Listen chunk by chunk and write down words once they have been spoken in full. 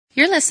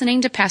You're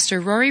listening to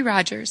Pastor Rory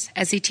Rogers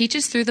as he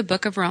teaches through the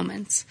book of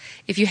Romans.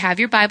 If you have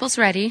your Bibles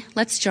ready,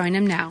 let's join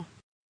him now.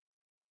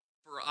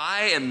 For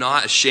I am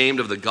not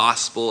ashamed of the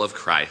gospel of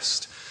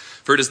Christ,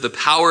 for it is the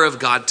power of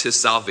God to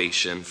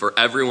salvation for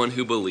everyone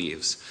who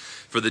believes,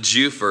 for the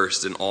Jew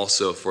first and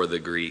also for the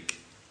Greek.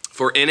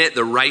 For in it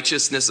the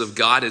righteousness of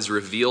God is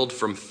revealed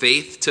from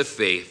faith to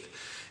faith,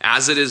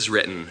 as it is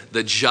written,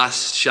 the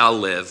just shall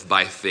live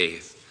by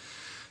faith.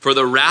 For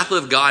the wrath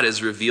of God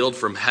is revealed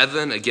from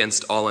heaven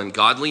against all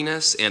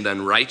ungodliness and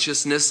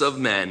unrighteousness of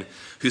men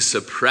who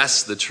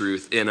suppress the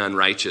truth in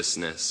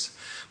unrighteousness.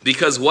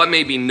 Because what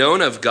may be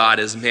known of God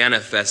is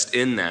manifest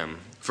in them,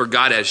 for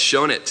God has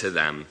shown it to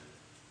them.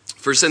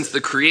 For since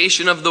the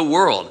creation of the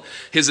world,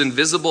 his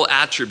invisible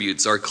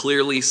attributes are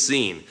clearly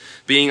seen,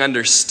 being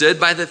understood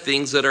by the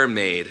things that are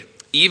made,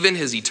 even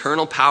his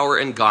eternal power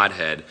and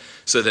Godhead,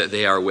 so that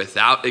they are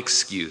without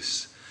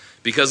excuse.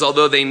 Because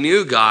although they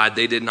knew God,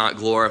 they did not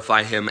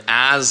glorify him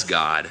as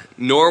God,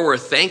 nor were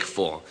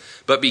thankful,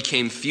 but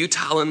became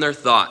futile in their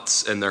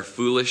thoughts, and their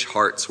foolish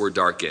hearts were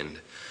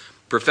darkened.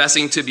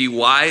 Professing to be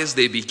wise,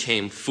 they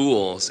became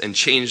fools, and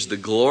changed the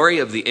glory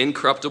of the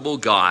incorruptible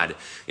God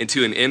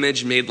into an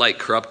image made like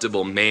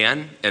corruptible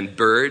man, and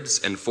birds,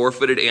 and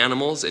four-footed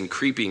animals, and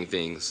creeping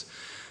things.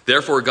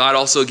 Therefore God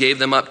also gave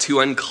them up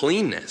to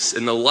uncleanness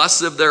in the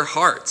lusts of their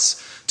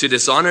hearts, to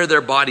dishonor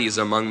their bodies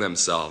among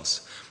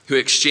themselves, who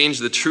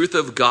exchanged the truth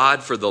of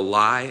God for the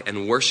lie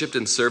and worshiped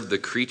and served the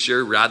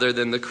creature rather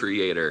than the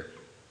Creator,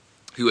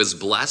 who is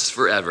blessed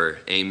forever.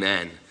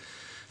 Amen.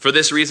 For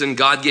this reason,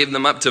 God gave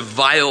them up to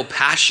vile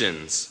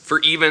passions, for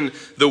even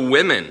the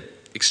women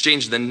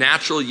exchanged the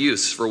natural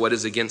use for what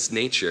is against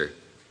nature.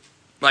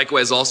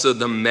 Likewise, also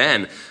the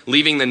men,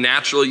 leaving the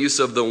natural use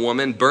of the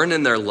woman, burned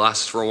in their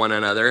lust for one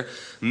another,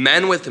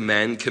 men with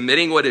men,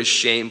 committing what is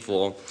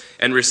shameful,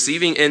 and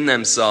receiving in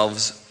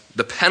themselves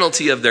the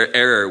penalty of their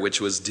error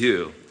which was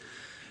due.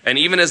 And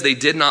even as they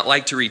did not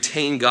like to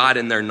retain God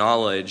in their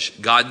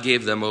knowledge, God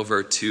gave them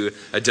over to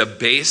a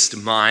debased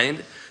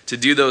mind to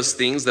do those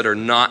things that are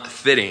not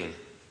fitting,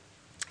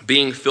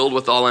 being filled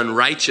with all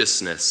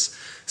unrighteousness,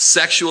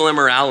 sexual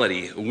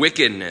immorality,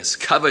 wickedness,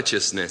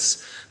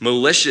 covetousness,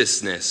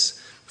 maliciousness,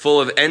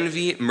 full of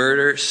envy,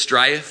 murder,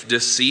 strife,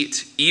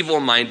 deceit,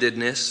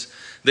 evil-mindedness.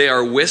 They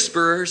are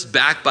whisperers,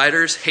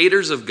 backbiters,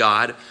 haters of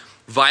God,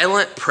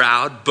 violent,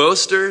 proud,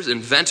 boasters,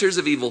 inventors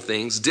of evil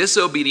things,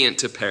 disobedient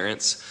to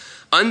parents,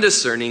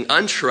 undiscerning,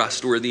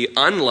 untrustworthy,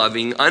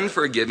 unloving,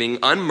 unforgiving,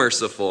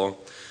 unmerciful,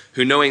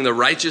 who knowing the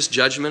righteous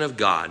judgment of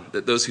God,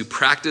 that those who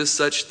practice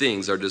such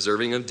things are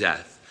deserving of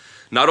death,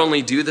 not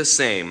only do the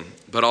same,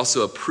 but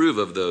also approve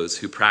of those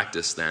who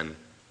practice them.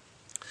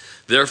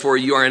 Therefore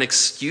you are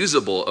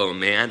inexcusable, O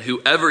man,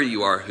 whoever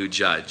you are who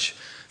judge.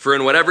 For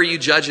in whatever you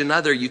judge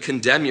another, you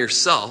condemn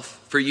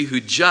yourself, for you who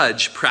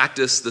judge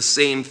practice the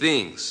same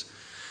things.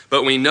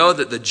 But we know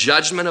that the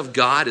judgment of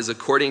God is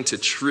according to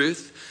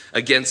truth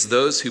against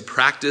those who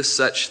practice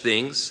such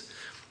things.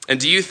 And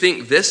do you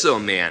think this, O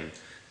man,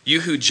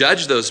 you who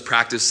judge those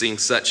practicing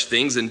such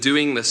things and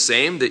doing the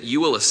same, that you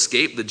will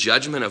escape the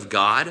judgment of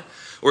God?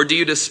 Or do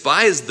you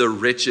despise the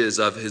riches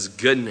of his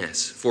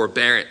goodness,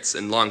 forbearance,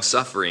 and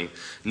long-suffering,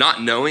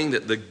 not knowing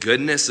that the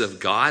goodness of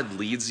God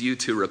leads you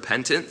to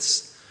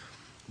repentance?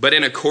 But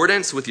in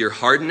accordance with your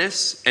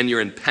hardness and your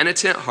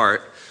impenitent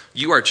heart,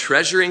 you are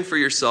treasuring for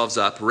yourselves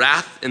up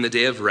wrath in the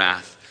day of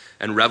wrath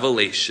and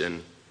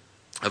revelation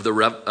of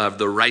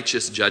the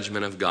righteous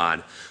judgment of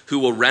God, who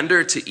will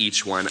render to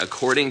each one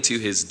according to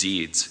his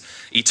deeds.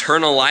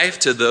 Eternal life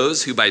to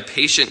those who by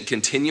patient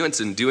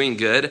continuance in doing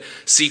good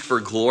seek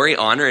for glory,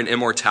 honor, and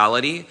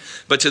immortality,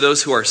 but to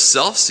those who are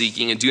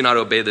self-seeking and do not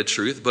obey the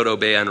truth, but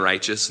obey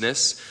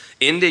unrighteousness,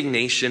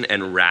 indignation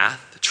and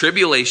wrath,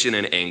 tribulation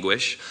and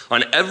anguish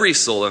on every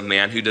soul of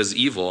man who does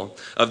evil,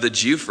 of the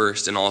Jew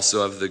first and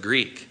also of the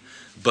Greek.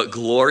 But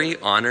glory,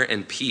 honor,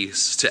 and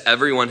peace to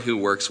everyone who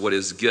works what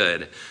is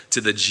good,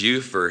 to the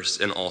Jew first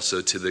and also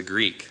to the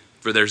Greek.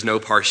 For there's no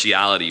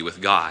partiality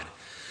with God.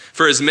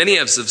 For as many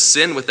as have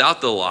sinned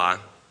without the law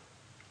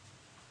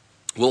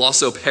will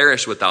also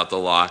perish without the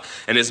law,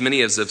 and as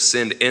many as have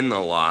sinned in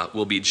the law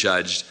will be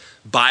judged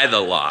by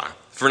the law.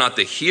 For not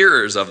the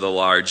hearers of the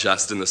law are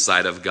just in the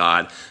sight of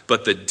God,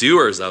 but the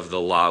doers of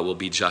the law will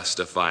be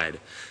justified.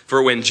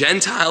 For when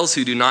Gentiles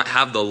who do not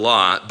have the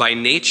law by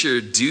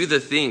nature do the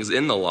things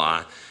in the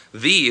law,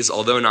 these,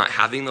 although not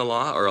having the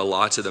law, are a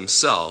law to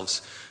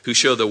themselves, who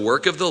show the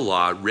work of the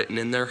law written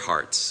in their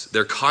hearts,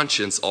 their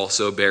conscience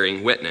also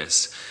bearing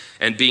witness,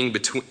 and being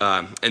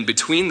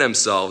between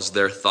themselves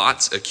their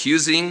thoughts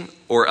accusing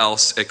or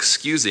else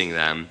excusing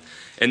them,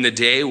 in the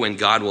day when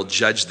God will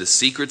judge the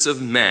secrets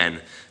of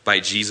men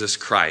by Jesus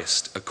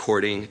Christ,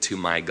 according to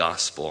my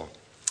gospel.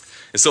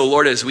 And so,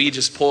 Lord, as we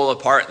just pull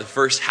apart the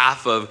first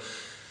half of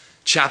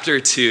Chapter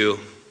 2,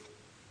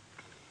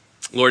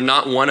 Lord,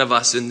 not one of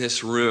us in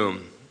this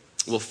room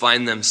will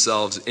find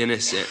themselves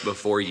innocent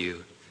before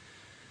you.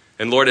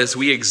 And Lord, as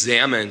we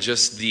examine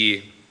just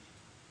the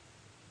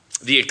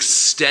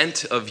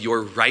extent of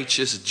your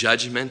righteous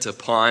judgment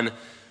upon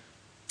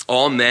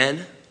all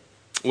men,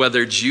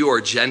 whether Jew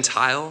or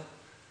Gentile,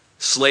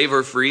 slave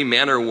or free,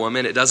 man or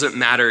woman, it doesn't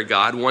matter,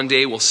 God. One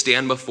day we'll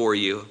stand before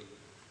you.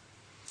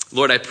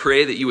 Lord, I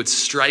pray that you would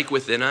strike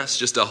within us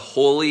just a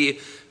holy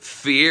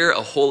fear,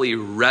 a holy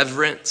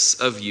reverence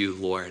of you,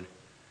 Lord,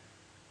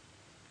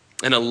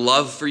 and a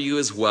love for you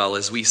as well,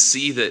 as we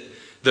see that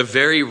the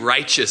very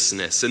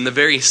righteousness and the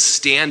very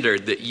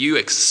standard that you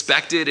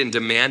expected and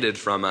demanded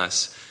from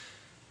us,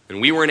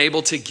 and we weren't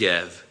able to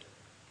give,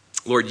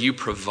 Lord, you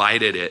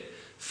provided it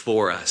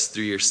for us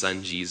through your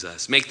Son,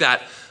 Jesus. Make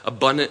that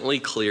abundantly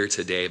clear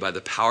today by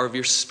the power of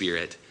your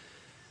Spirit.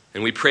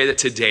 And we pray that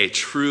today,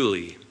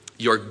 truly,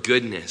 your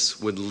goodness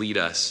would lead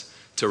us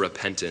to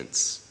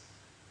repentance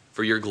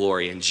for your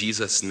glory. In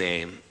Jesus'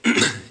 name,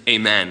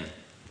 amen.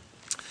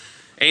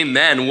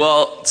 Amen.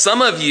 Well,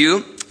 some of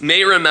you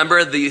may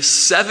remember the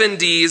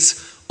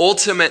 70s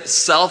ultimate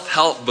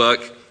self-help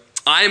book,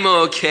 I'm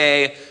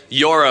Okay,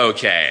 You're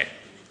Okay.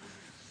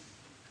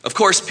 Of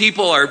course,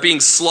 people are being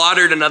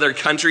slaughtered in other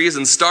countries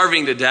and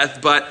starving to death,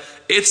 but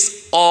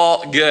it's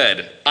all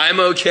good. I'm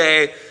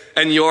okay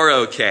and you're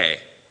okay.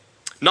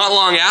 Not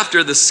long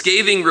after, the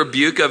scathing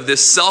rebuke of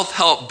this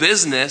self-help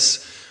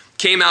business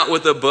came out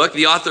with a book.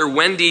 The author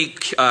Wendy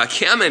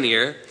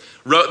Kaminer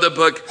wrote the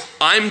book,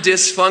 I'm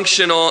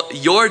Dysfunctional,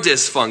 You're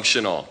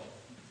Dysfunctional.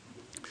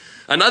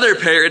 Another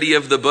parody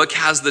of the book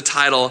has the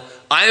title,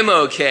 I'm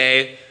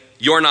Okay,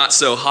 You're Not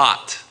So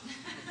Hot.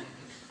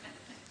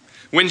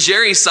 When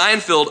Jerry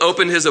Seinfeld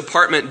opened his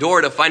apartment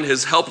door to find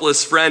his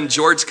helpless friend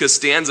George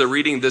Costanza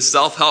reading the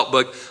self-help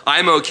book,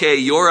 I'm Okay,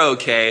 You're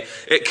Okay,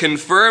 it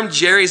confirmed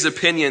Jerry's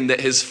opinion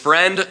that his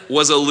friend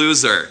was a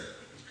loser.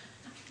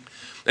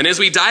 And as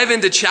we dive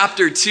into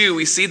chapter 2,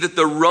 we see that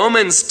the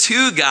Romans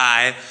 2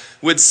 guy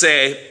would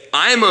say,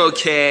 I'm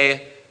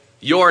okay,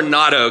 you're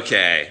not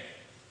okay.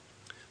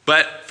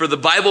 But for the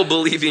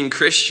Bible-believing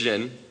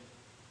Christian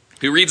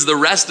who reads the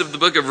rest of the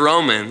book of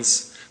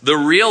Romans, the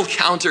real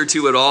counter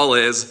to it all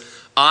is,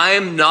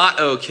 I'm not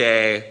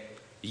okay,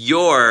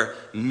 you're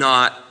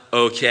not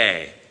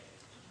okay.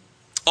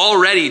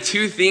 Already,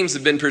 two themes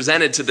have been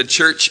presented to the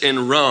church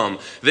in Rome,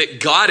 that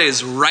God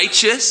is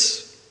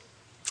righteous,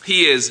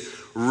 he is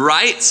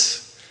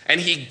right,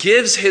 and he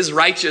gives his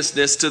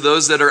righteousness to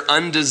those that are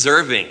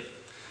undeserving.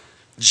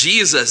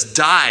 Jesus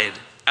died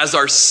as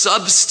our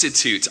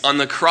substitute on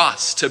the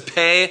cross to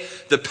pay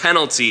the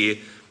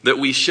penalty that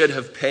we should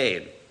have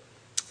paid.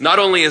 Not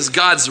only is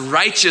God's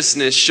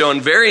righteousness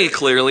shown very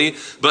clearly,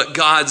 but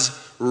God's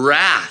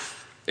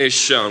wrath is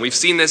shown. We've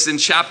seen this in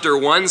chapter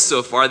 1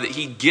 so far, that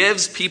he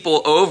gives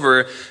people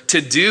over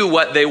to do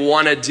what they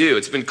want to do.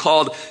 It's been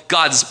called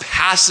God's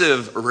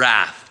passive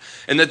wrath.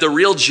 And that the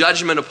real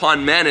judgment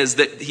upon men is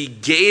that he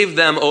gave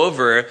them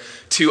over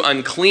to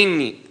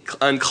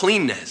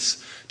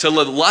uncleanness, to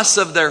the lusts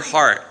of their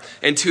heart,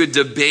 and to a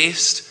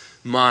debased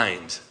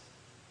mind.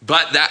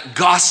 But that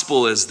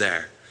gospel is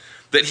there,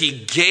 that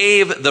he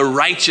gave the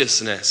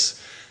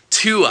righteousness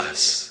to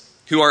us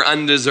who are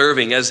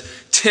undeserving. As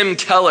Tim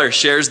Keller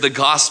shares the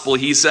gospel,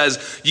 he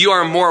says, you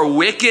are more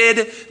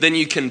wicked than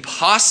you can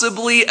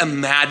possibly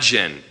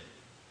imagine,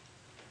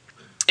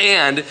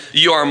 and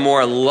you are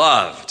more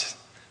loved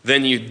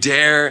than you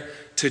dare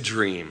to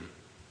dream.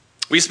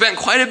 We spent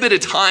quite a bit of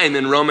time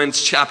in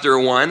Romans chapter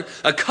 1,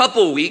 a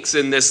couple weeks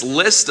in this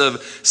list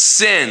of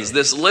sins,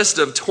 this list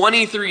of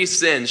 23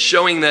 sins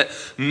showing that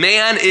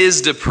man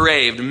is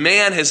depraved.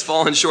 Man has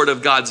fallen short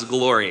of God's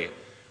glory.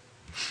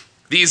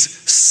 These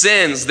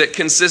sins that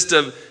consist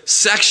of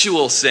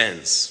sexual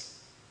sins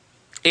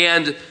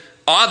and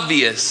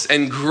obvious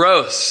and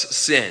gross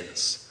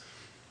sins,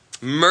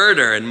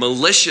 murder and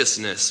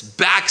maliciousness,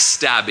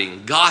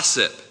 backstabbing,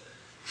 gossip,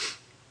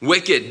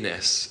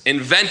 wickedness,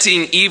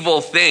 inventing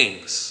evil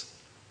things.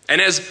 And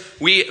as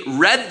we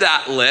read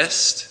that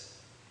list,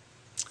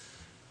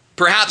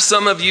 perhaps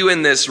some of you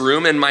in this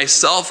room, and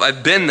myself,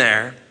 I've been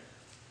there,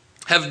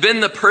 have been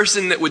the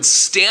person that would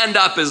stand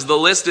up as the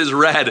list is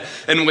read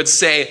and would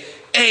say,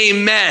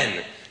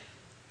 amen.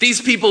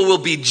 These people will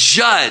be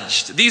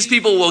judged. These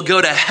people will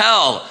go to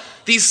hell.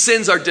 These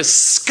sins are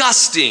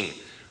disgusting.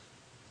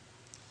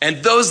 And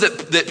those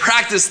that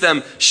practice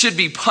them should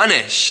be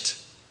punished.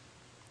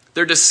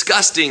 They're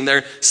disgusting,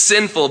 they're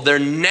sinful, they're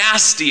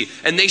nasty,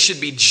 and they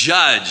should be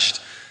judged.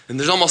 And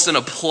there's almost an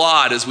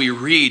applaud as we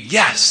read,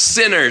 yes,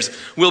 sinners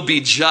will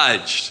be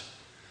judged.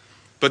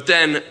 But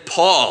then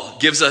Paul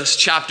gives us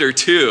chapter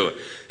 2,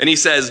 and he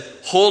says,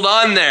 hold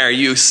on there,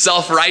 you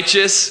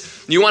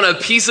self-righteous. You want a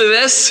piece of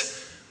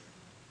this?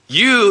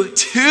 You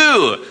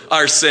too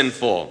are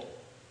sinful.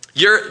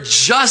 You're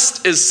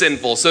just as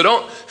sinful. So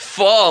don't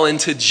fall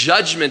into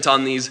judgment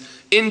on these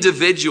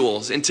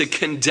individuals, into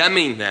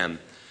condemning them,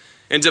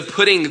 into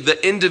putting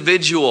the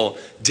individual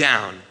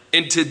down,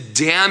 into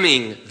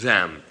damning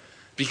them,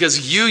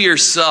 because you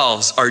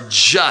yourselves are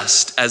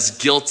just as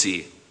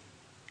guilty.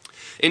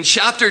 In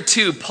chapter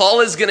 2, Paul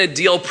is going to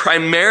deal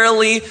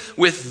primarily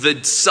with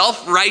the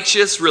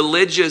self-righteous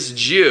religious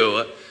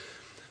Jew.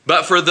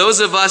 But for those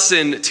of us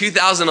in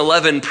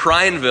 2011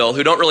 Prineville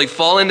who don't really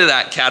fall into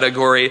that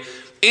category,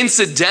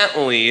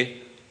 incidentally,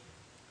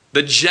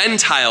 The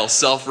Gentile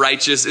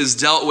self-righteous is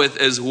dealt with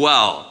as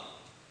well.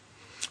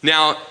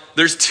 Now,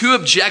 there's two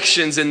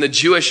objections in the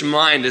Jewish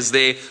mind as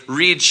they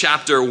read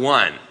chapter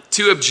 1.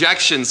 Two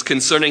objections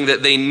concerning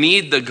that they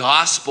need the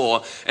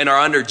gospel and are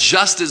under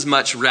just as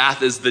much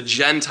wrath as the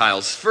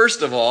Gentiles.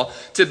 First of all,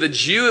 to the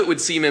Jew, it would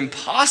seem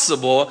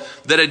impossible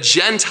that a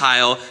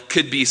Gentile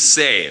could be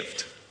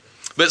saved.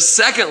 But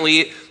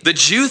secondly, the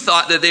Jew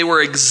thought that they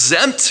were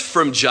exempt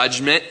from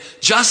judgment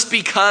just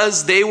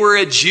because they were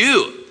a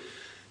Jew.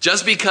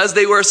 Just because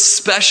they were a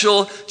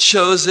special,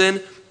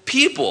 chosen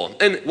people.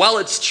 And while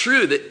it's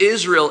true that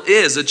Israel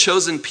is a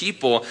chosen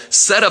people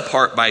set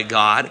apart by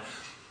God,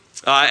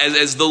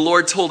 as the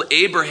Lord told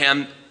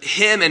Abraham,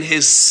 him and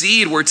his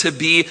seed were to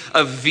be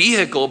a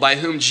vehicle by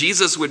whom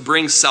Jesus would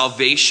bring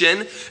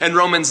salvation. And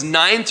Romans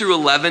 9 through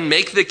 11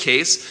 make the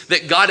case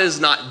that God is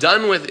not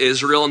done with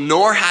Israel,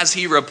 nor has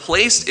he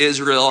replaced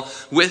Israel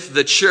with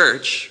the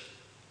church.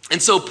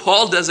 And so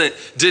Paul doesn't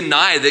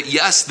deny that,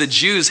 yes, the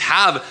Jews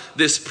have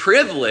this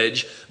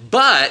privilege,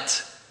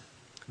 but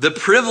the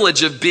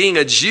privilege of being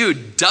a Jew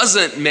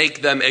doesn't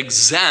make them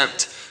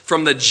exempt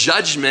from the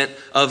judgment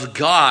of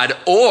God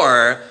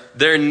or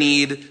their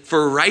need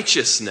for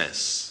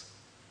righteousness.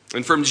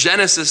 And from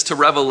Genesis to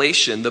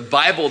Revelation, the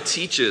Bible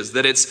teaches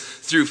that it's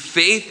through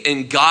faith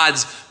in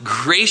God's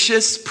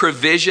gracious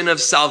provision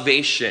of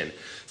salvation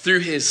through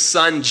his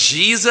Son,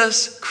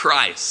 Jesus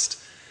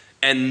Christ,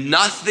 and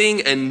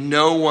nothing and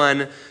no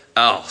one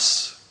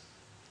else.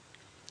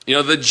 You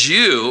know, the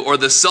Jew or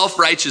the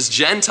self-righteous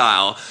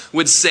Gentile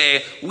would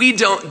say, we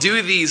don't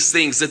do these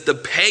things that the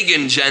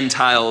pagan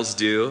Gentiles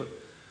do.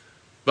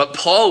 But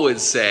Paul would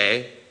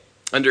say,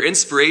 under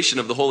inspiration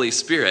of the Holy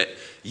Spirit,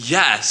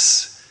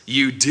 yes,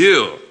 you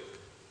do.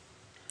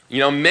 You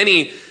know,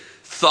 many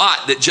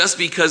thought that just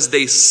because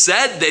they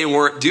said they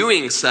weren't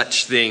doing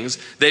such things,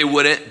 they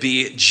wouldn't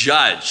be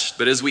judged.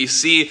 But as we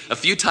see a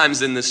few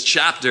times in this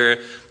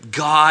chapter,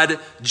 God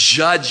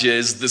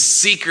judges the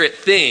secret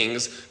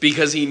things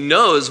because he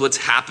knows what's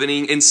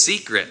happening in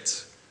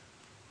secret.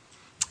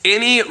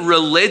 Any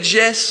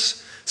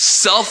religious,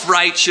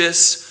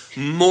 self-righteous,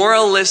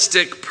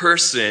 moralistic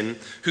person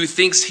who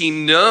thinks he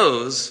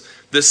knows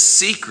the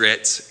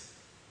secret,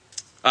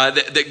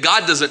 that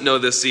God doesn't know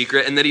the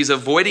secret and that he's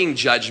avoiding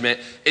judgment,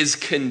 is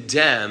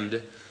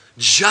condemned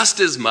just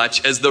as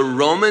much as the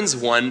Romans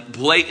 1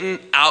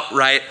 blatant,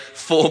 outright,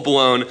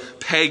 full-blown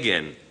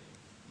pagan.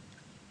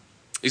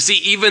 You see,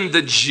 even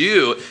the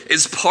Jew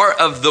is part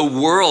of the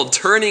world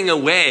turning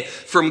away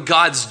from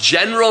God's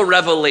general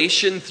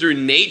revelation through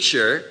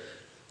nature,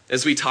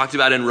 as we talked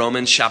about in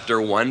Romans chapter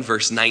 1,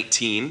 verse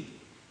 19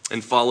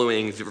 and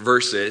following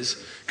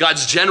verses.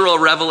 God's general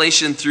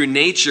revelation through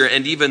nature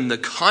and even the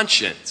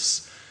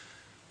conscience.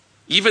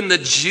 Even the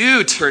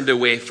Jew turned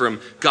away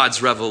from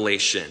God's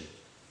revelation.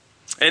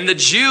 And the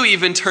Jew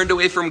even turned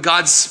away from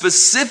God's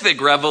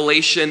specific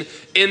revelation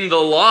in the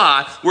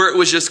law, where it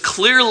was just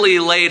clearly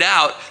laid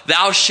out,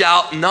 thou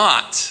shalt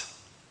not.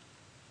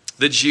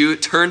 The Jew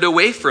turned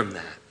away from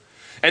that.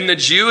 And the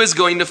Jew is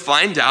going to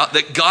find out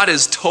that God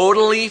is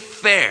totally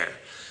fair,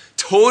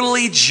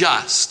 totally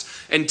just,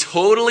 and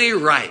totally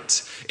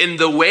right in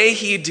the way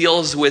he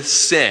deals with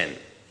sin.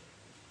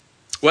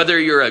 Whether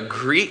you're a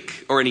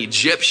Greek or an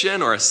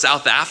Egyptian or a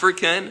South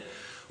African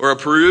or a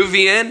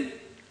Peruvian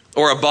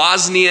or a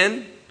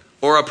Bosnian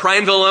or a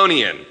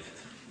Prinevillonian,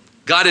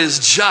 God is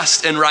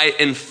just and right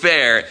and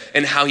fair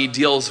in how he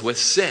deals with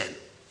sin.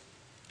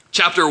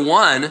 Chapter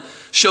 1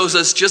 shows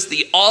us just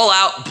the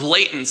all-out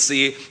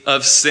blatancy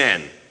of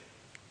sin.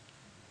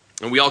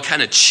 And we all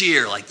kind of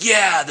cheer like,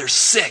 yeah, they're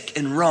sick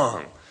and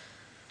wrong.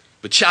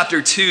 But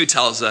chapter 2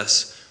 tells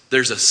us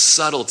there's a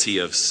subtlety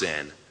of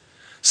sin.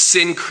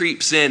 Sin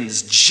creeps in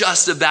as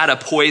just about a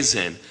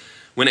poison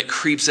when it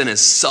creeps in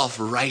as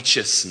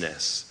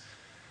self-righteousness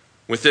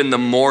within the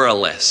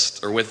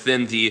moralist or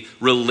within the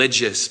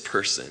religious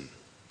person.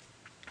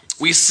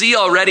 We see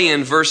already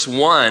in verse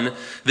 1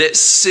 that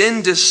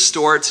sin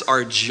distorts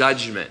our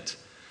judgment.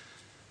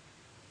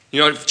 You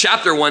know,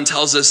 chapter 1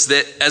 tells us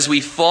that as we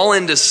fall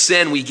into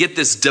sin, we get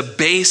this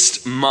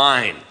debased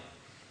mind.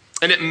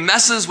 And it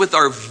messes with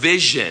our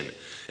vision.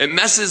 It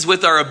messes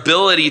with our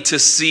ability to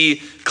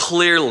see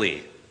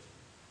clearly.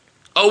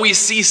 Oh, we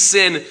see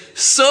sin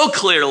so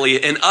clearly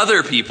in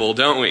other people,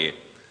 don't we?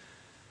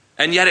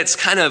 And yet it's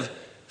kind of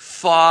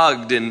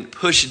fogged and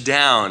pushed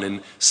down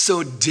and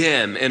so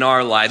dim in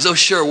our lives. Oh,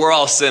 sure, we're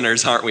all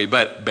sinners, aren't we?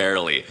 But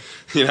barely.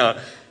 You know,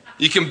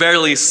 you can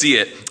barely see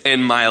it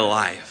in my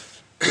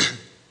life.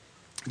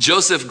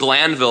 Joseph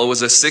Glanville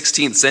was a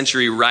 16th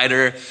century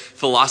writer,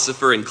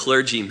 philosopher, and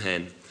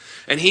clergyman.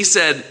 And he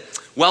said,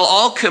 while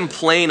all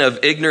complain of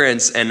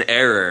ignorance and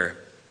error,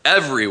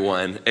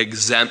 everyone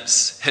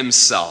exempts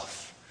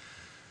himself.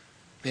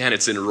 Man,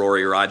 it's in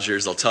Rory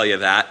Rogers, I'll tell you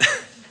that.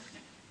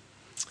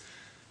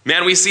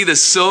 Man, we see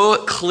this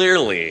so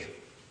clearly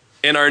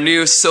in our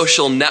new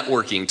social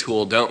networking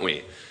tool, don't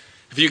we?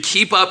 If you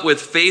keep up with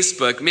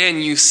Facebook,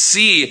 man, you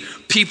see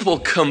people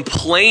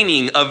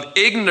complaining of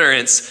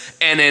ignorance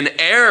and an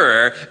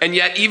error, and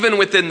yet even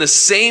within the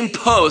same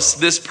post,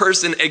 this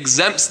person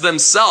exempts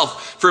themselves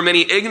from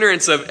any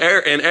ignorance of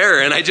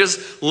error. And I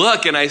just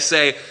look and I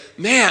say,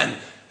 man,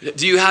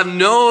 do you have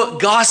no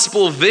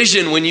gospel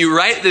vision when you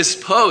write this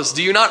post?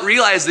 Do you not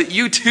realize that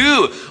you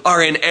too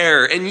are in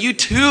error and you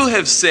too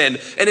have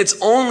sinned? And it's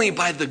only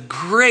by the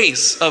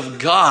grace of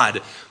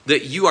God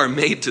that you are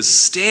made to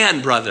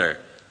stand, brother.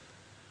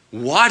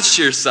 Watch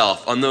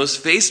yourself on those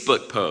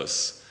Facebook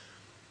posts.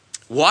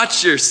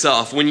 Watch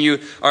yourself when you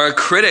are a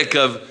critic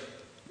of,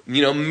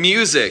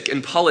 music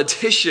and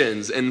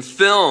politicians and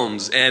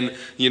films and,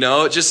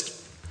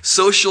 just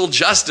social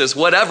justice,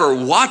 whatever.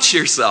 Watch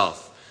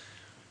yourself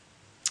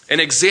and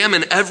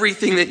examine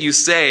everything that you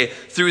say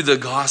through the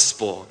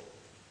gospel.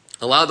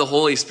 Allow the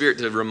Holy Spirit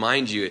to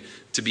remind you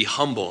to be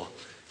humble,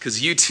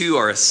 because you too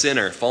are a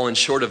sinner fallen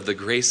short of the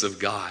grace of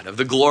God, of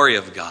the glory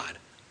of God.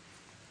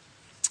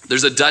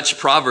 There's a Dutch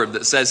proverb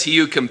that says, he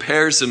who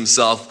compares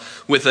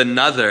himself with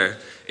another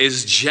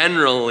is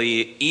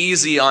generally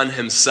easy on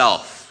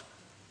himself.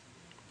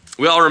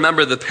 We all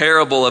remember the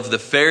parable of the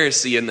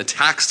Pharisee and the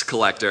tax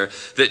collector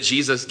that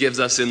Jesus gives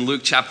us in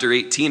Luke chapter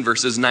 18,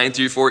 verses 9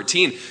 through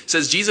 14. It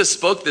says Jesus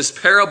spoke this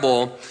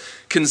parable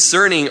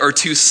concerning, or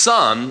to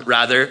some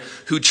rather,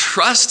 who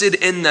trusted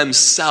in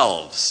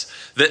themselves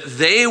that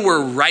they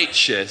were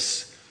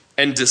righteous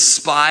and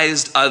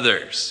despised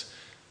others.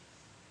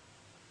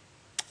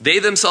 They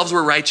themselves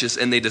were righteous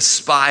and they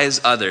despise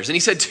others. And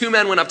he said 2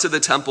 men went up to the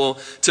temple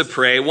to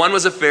pray. One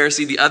was a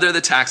Pharisee, the other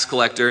the tax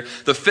collector.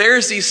 The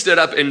Pharisee stood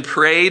up and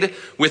prayed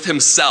with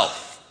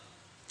himself.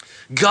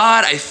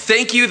 God, I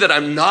thank you that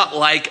I'm not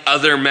like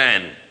other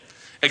men,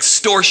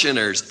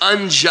 extortioners,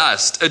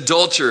 unjust,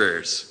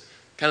 adulterers,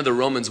 kind of the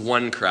Romans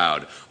 1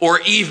 crowd, or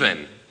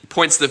even,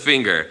 points the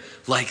finger,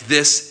 like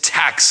this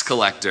tax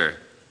collector.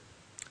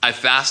 I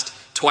fast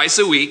twice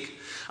a week.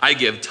 I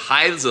give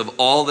tithes of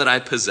all that I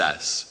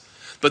possess.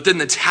 But then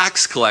the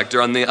tax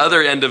collector on the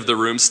other end of the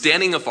room,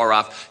 standing afar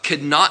off,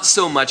 could not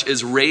so much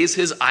as raise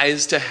his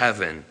eyes to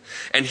heaven.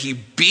 And he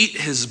beat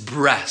his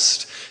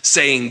breast,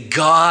 saying,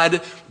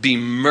 God, be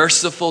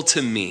merciful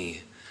to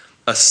me,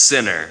 a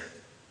sinner.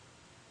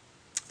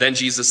 Then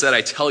Jesus said,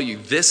 I tell you,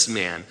 this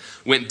man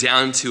went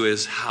down to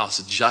his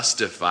house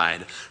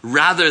justified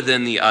rather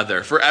than the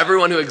other. For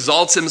everyone who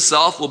exalts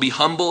himself will be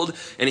humbled,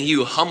 and he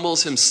who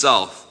humbles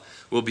himself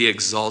will be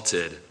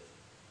exalted.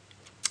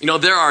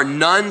 There are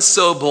none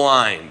so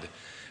blind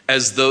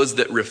as those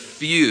that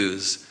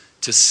refuse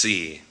to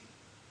see.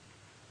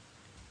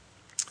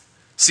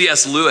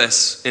 C.S.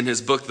 Lewis, in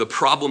his book, The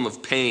Problem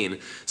of Pain,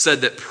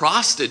 said that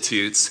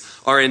prostitutes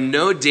are in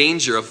no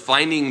danger of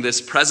finding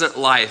this present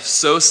life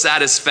so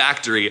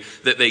satisfactory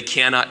that they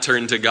cannot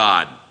turn to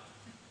God.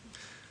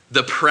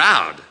 The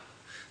proud,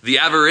 the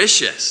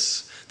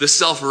avaricious, the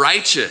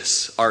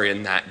self-righteous are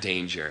in that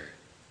danger.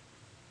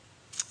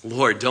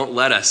 Lord, don't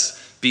let us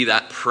be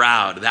that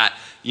proud, that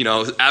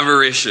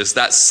avaricious,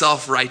 that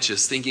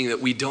self-righteous, thinking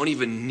that we don't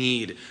even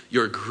need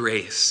your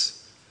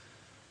grace.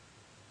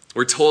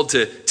 We're told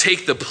to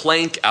take the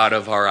plank out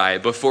of our eye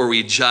before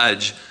we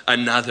judge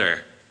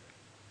another.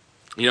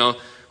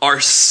 Our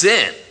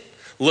sin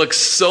looks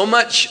so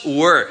much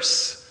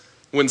worse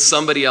when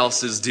somebody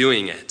else is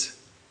doing it.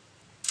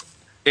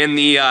 In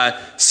the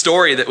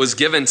story that was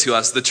given to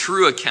us, the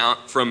true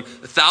account from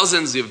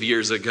thousands of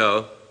years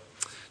ago,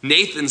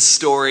 Nathan's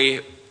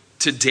story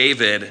to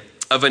David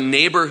of a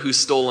neighbor who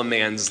stole a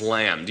man's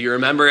lamb. Do you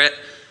remember it?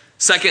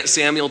 2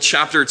 Samuel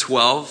chapter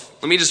 12.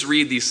 Let me just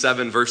read these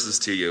 7 verses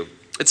to you.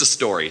 It's a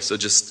story, so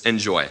just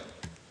enjoy.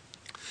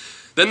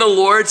 Then the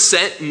Lord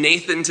sent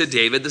Nathan to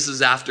David. This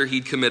is after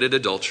he'd committed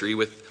adultery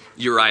with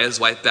Uriah's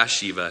wife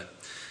Bathsheba.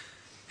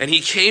 And he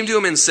came to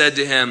him and said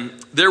to him,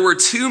 there were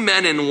 2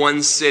 men in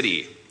one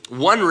city,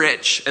 one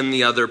rich and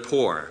the other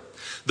poor.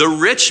 The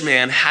rich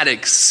man had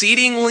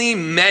exceedingly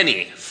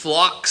many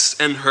flocks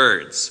and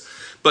herds,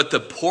 but the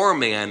poor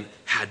man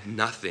had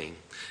nothing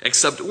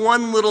except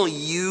one little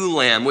ewe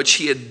lamb, which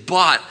he had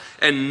bought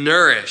and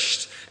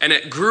nourished. And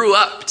it grew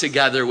up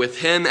together with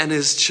him and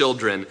his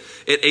children.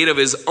 It ate of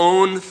his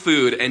own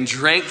food and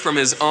drank from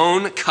his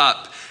own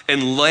cup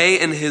and lay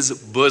in his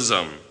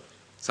bosom.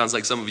 Sounds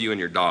like some of you and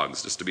your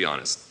dogs, just to be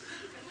honest.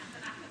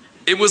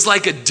 It was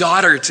like a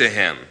daughter to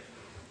him.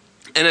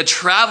 And a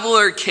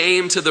traveler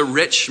came to the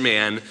rich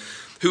man,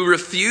 who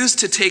refused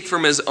to take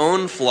from his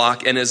own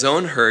flock and his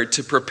own herd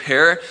to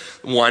prepare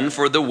one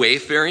for the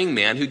wayfaring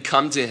man who'd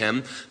come to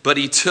him, but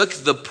he took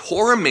the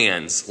poor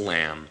man's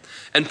lamb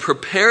and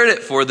prepared it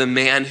for the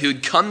man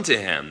who'd come to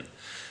him.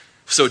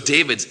 So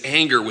David's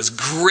anger was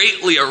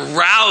greatly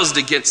aroused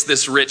against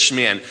this rich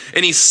man.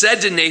 And he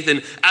said to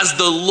Nathan, as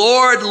the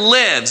Lord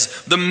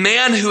lives, the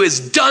man who has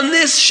done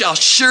this shall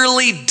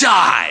surely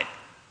die.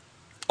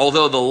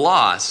 Although the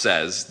law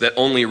says that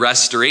only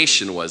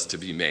restoration was to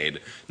be made,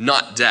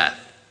 not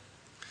death.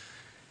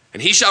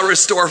 And he shall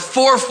restore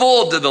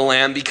 4-fold to the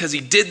lamb because he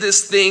did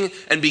this thing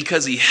and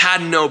because he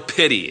had no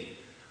pity.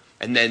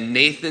 And then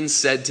Nathan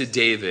said to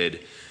David,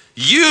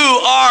 You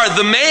are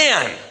the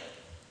man.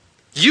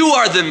 You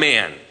are the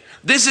man.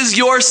 This is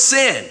your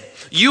sin.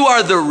 You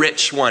are the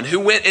rich one who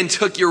went and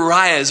took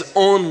Uriah's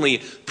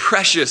only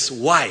precious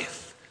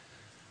wife.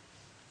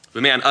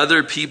 But man,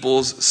 other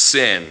people's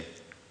sin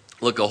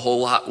look a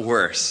whole lot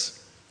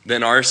worse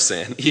than our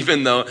sin,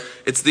 even though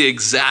it's the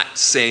exact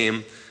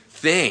same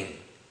thing.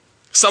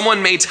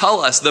 Someone may tell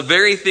us the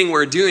very thing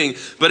we're doing,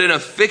 but in a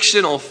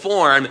fictional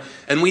form,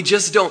 and we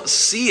just don't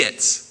see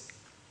it.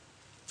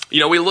 You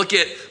know, we look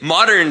at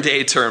modern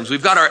day terms.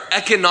 We've got our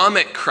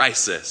economic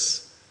crisis.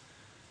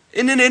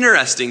 Isn't it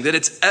interesting that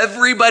it's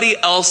everybody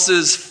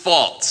else's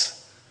fault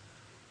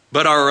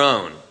but our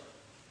own,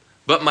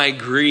 but my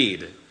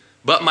greed,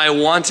 but my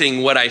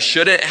wanting what I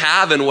shouldn't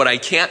have and what I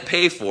can't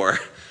pay for?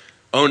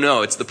 Oh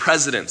no, it's the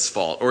president's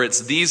fault, or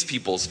it's these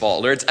people's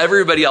fault, or it's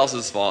everybody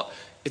else's fault.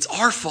 It's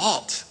our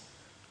fault.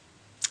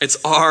 It's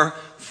our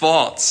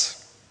fault.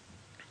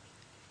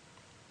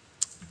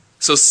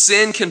 So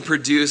sin can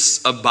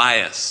produce a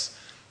bias.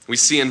 We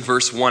see in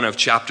verse 1 of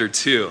chapter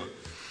 2.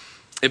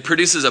 It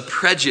produces a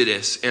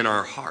prejudice in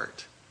our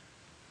heart.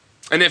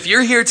 And if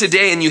you're here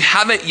today and you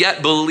haven't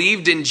yet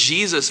believed in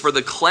Jesus for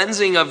the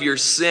cleansing of your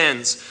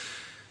sins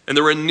and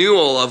the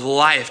renewal of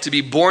life, to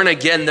be born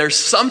again, there's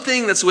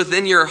something that's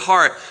within your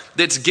heart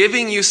that's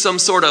giving you some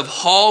sort of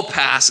hall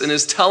pass and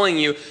is telling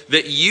you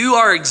that you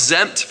are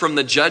exempt from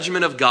the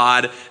judgment of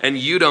God and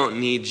you don't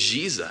need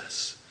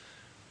Jesus.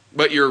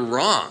 But you're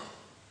wrong.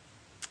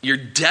 You're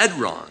dead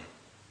wrong.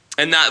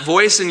 And that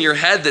voice in your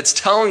head that's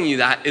telling you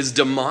that is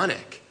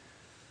demonic.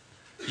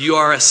 You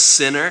are a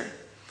sinner,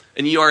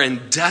 and you are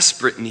in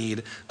desperate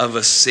need of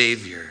a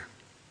Savior.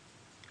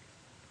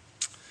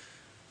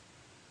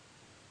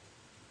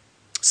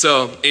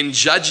 So, in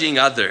judging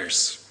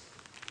others,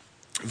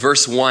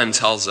 verse 1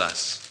 tells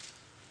us,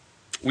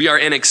 we are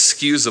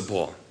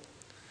inexcusable.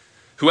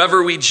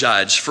 Whoever we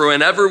judge, for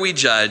whenever we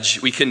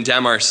judge, we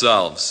condemn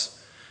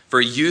ourselves. For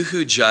you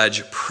who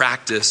judge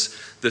practice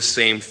the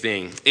same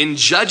thing. In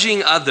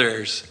judging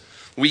others,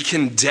 we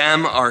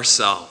condemn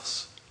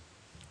ourselves.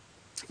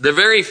 The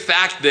very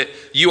fact that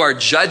you are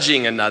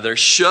judging another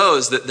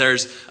shows that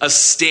there's a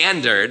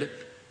standard,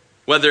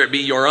 whether it be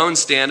your own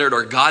standard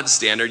or God's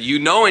standard. You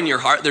know in your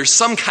heart there's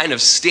some kind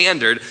of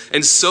standard,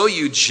 and so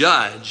you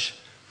judge.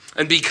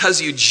 And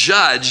because you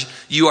judge,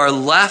 you are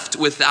left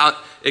without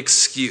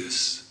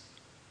excuse.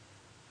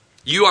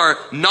 You are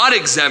not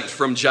exempt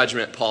from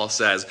judgment, Paul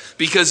says,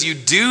 because you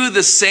do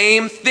the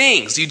same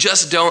things. You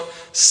just don't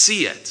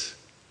see it.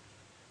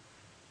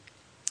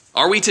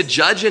 Are we to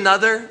judge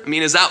another? I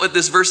mean, is that what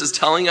this verse is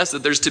telling us?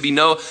 That there's to be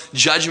no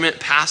judgment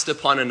passed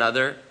upon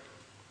another?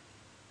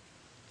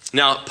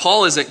 Now,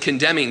 Paul isn't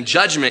condemning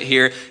judgment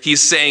here.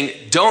 He's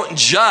saying, don't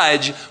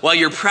judge while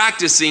you're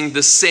practicing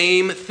the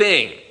same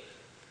thing.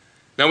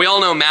 Now, we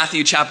all know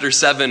Matthew chapter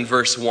 7,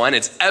 verse 1.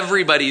 It's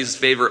everybody's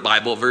favorite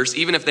Bible verse,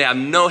 even if they have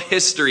no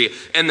history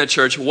in the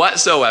church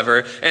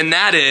whatsoever. And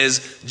that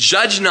is,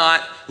 judge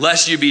not,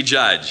 lest you be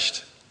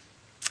judged.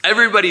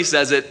 Everybody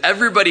says it.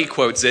 Everybody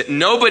quotes it.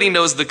 Nobody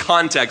knows the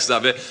context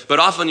of it. But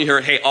often you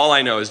hear, hey, all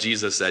I know is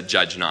Jesus said,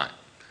 judge not.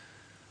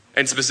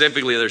 And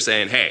specifically they're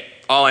saying, hey,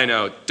 all I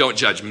know, don't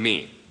judge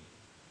me.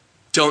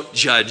 Don't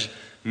judge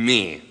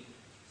me.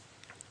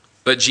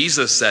 But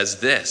Jesus says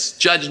this,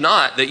 judge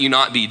not that you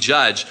not be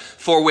judged,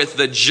 for with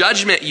the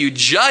judgment you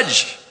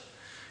judge,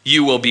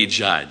 you will be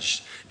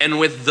judged. And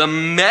with the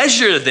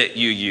measure that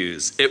you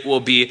use, it will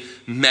be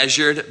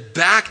measured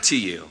back to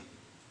you.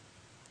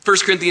 1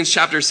 Corinthians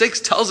chapter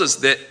 6 tells us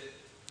that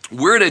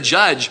we're to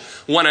judge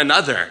one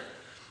another.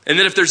 And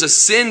that if there's a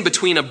sin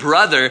between a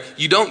brother,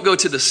 you don't go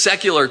to the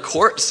secular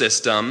court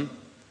system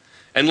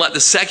and let the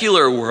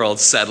secular world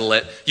settle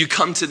it. You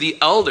come to the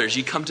elders.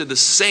 You come to the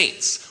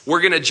saints. We're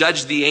going to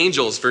judge the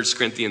angels, 1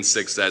 Corinthians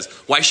 6 says.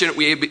 Why shouldn't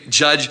we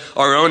judge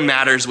our own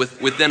matters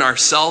within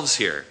ourselves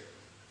here?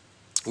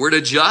 We're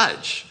to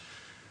judge.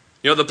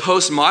 You know, the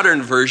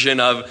postmodern version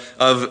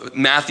of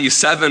Matthew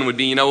 7 would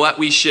be, you know what?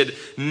 We should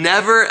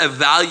never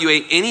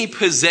evaluate any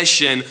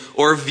position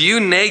or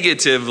view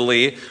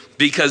negatively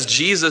because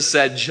Jesus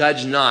said,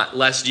 judge not,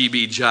 lest ye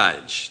be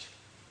judged.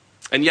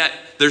 And yet,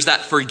 there's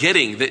that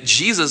forgetting that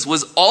Jesus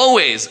was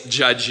always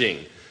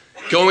judging,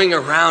 going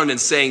around and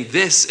saying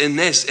this and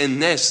this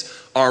and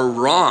this are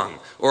wrong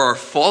or are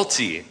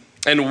faulty,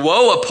 and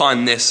woe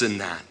upon this and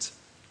that.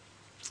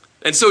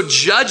 And so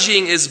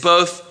judging is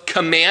both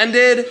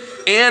commanded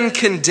and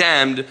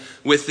condemned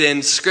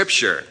within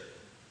Scripture.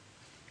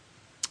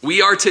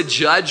 We are to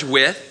judge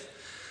with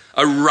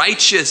a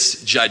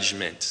righteous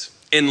judgment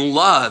in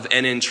love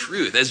and in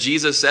truth. As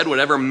Jesus said,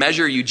 whatever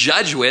measure you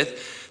judge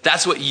with,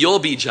 that's what you'll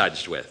be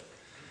judged with.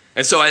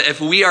 And so if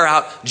we are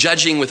out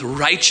judging with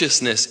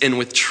righteousness and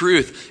with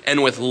truth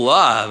and with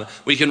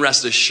love, we can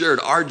rest assured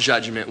our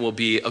judgment will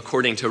be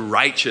according to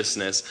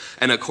righteousness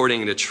and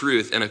according to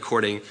truth and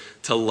according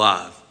to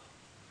love.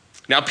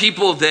 Now,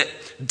 people that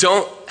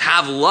don't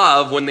have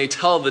love when they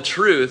tell the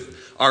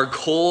truth are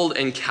cold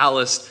and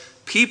calloused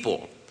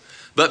people.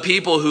 But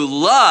people who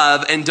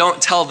love and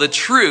don't tell the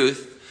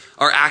truth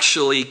are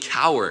actually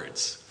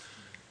cowards.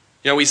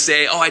 We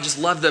say, oh, I just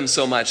love them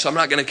so much, so I'm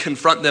not going to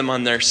confront them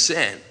on their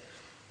sin.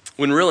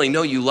 When really,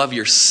 no, you love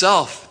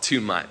yourself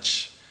too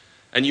much,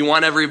 and you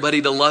want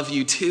everybody to love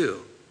you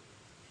too.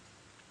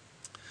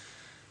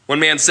 One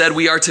man said,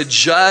 we are to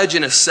judge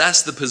and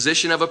assess the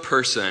position of a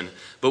person,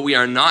 but we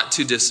are not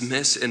to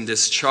dismiss and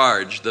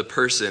discharge the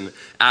person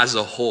as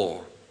a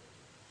whole.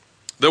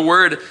 The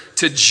word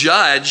to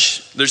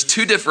judge, there's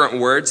two different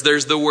words.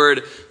 There's the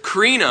word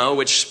krino,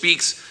 which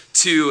speaks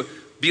to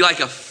be like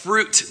a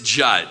fruit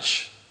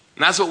judge.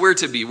 And that's what we're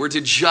to be. We're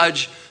to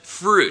judge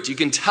fruit. You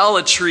can tell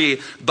a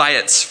tree by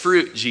its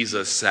fruit,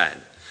 Jesus said.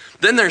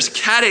 Then there's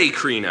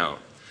katekrino,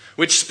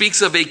 which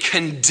speaks of a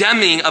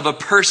condemning of a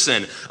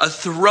person, a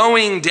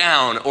throwing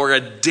down or a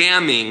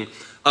damning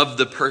of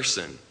the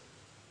person.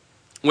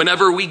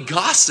 Whenever we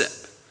gossip,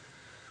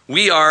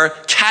 we are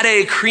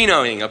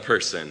katekrinoing a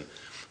person.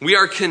 We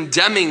are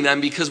condemning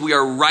them because we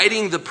are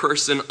writing the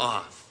person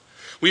off.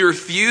 We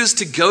refuse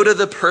to go to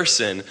the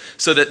person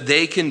so that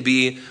they can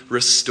be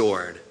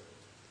restored.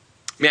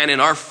 Man, in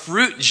our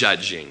fruit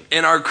judging,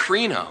 in our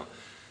krino,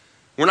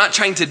 we're not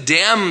trying to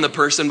damn the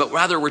person, but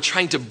rather we're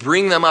trying to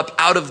bring them up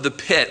out of the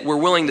pit. We're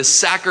willing to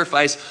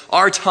sacrifice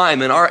our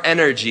time and our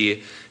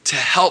energy to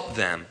help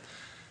them,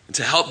 and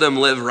to help them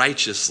live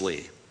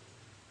righteously.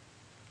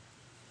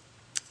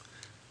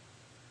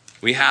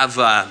 We have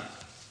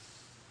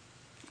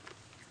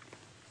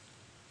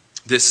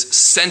this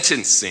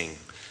sentencing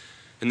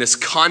and this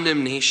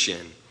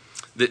condemnation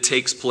that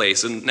takes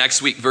place. And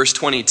next week, verse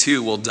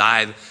 22, we'll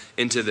dive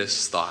into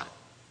this thought.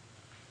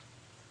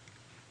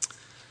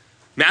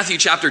 Matthew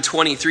chapter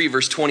 23,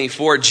 verse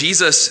 24,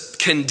 Jesus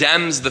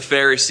condemns the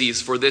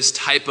Pharisees for this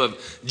type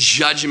of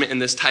judgment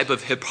and this type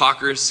of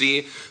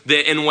hypocrisy,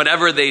 that in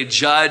whatever they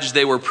judged,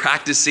 they were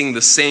practicing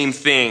the same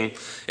thing.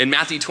 In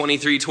Matthew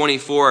 23,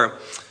 24,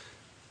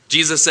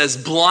 Jesus says,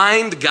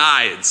 blind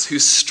guides who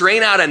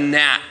strain out a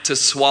gnat to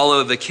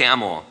swallow the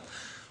camel.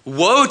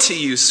 Woe to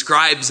you,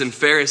 scribes and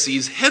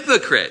Pharisees,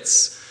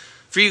 hypocrites!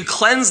 For you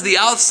cleanse the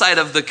outside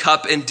of the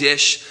cup and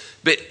dish,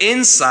 but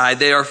inside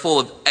they are full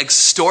of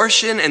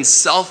extortion and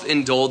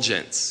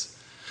self-indulgence.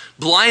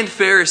 Blind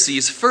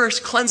Pharisees,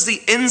 first cleanse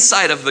the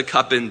inside of the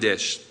cup and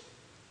dish,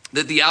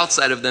 that the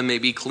outside of them may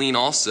be clean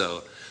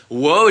also.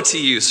 Woe to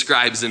you,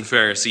 scribes and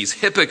Pharisees,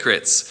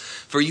 hypocrites!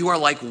 For you are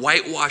like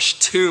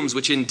whitewashed tombs,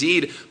 which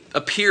indeed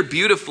appear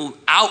beautiful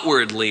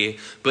outwardly,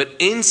 but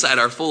inside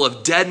are full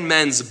of dead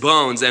men's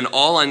bones and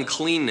all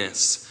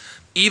uncleanness.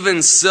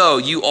 Even so,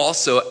 you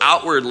also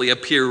outwardly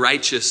appear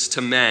righteous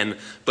to men,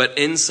 but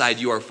inside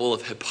you are full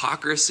of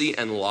hypocrisy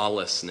and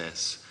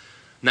lawlessness.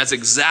 And that's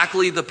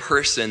exactly the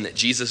person that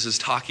Jesus is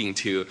talking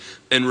to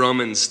in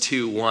Romans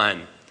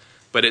 2:1.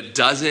 But it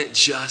doesn't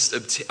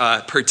just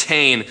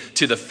pertain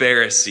to the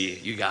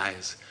Pharisee, you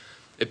guys.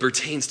 It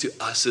pertains to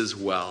us as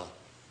well.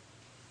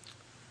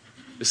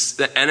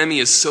 The enemy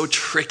is so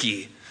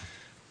tricky,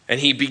 and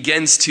he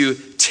begins to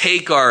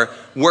take our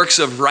works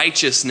of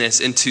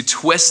righteousness and to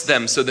twist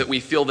them so that we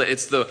feel that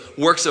it's the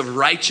works of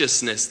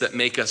righteousness that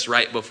make us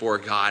right before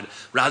God,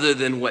 rather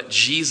than what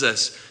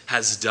Jesus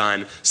has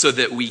done so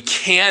that we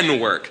can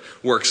work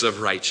works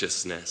of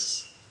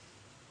righteousness.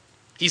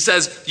 He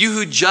says, you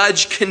who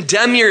judge,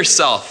 condemn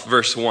yourself,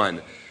 verse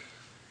 1.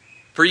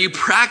 For you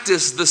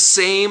practice the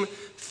same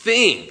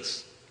things.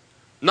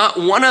 Not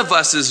one of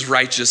us is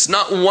righteous.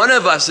 Not one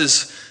of us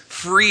is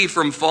free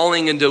from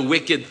falling into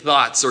wicked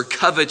thoughts or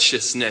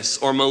covetousness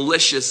or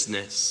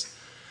maliciousness.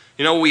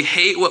 We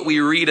hate what we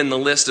read in the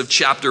list of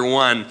chapter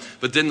 1,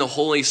 but then the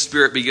Holy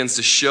Spirit begins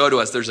to show to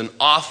us there's an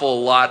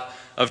awful lot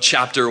of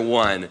chapter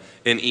 1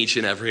 in each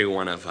and every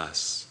one of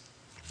us.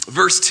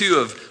 Verse 2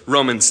 of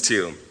Romans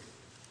 2.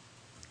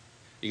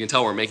 You can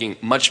tell we're making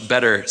much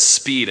better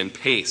speed and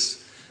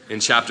pace in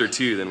chapter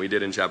 2 than we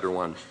did in chapter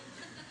 1.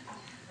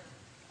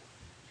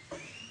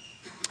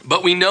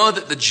 But we know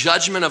that the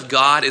judgment of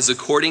God is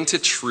according to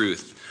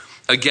truth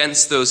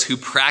against those who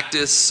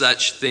practice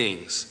such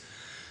things.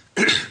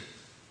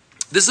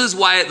 This is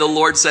why the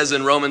Lord says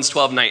in Romans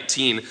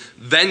 12:19,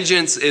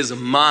 vengeance is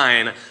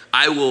mine,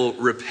 I will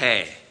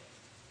repay.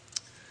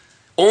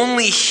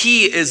 Only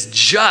he is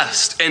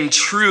just and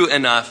true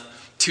enough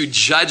to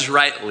judge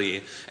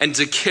rightly and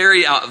to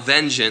carry out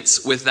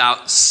vengeance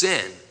without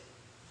sin.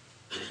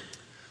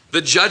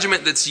 The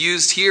judgment that's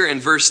used here in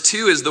verse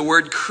 2 is the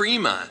word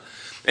krima.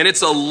 And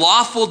it's a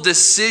lawful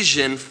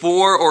decision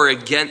for or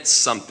against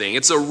something.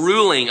 It's a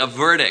ruling, a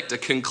verdict, a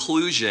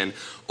conclusion,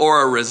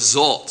 or a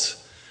result.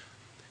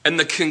 And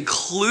the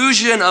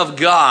conclusion of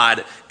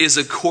God is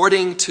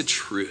according to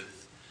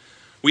truth.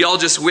 We all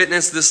just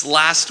witnessed this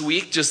last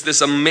week, just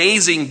this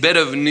amazing bit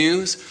of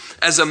news,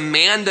 as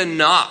Amanda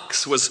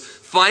Knox was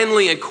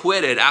finally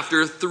acquitted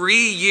after 3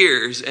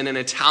 years in an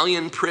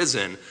Italian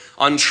prison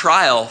on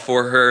trial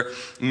for her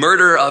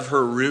murder of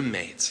her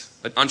roommate.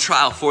 On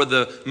trial for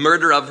the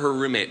murder of her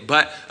roommate,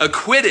 but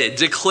acquitted,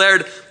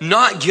 declared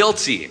not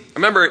guilty. I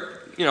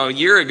remember, a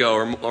year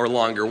ago or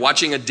longer,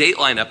 watching a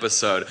Dateline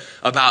episode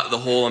about the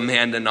whole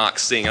Amanda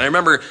Knox thing. And I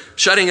remember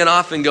shutting it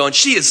off and going,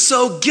 she is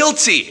so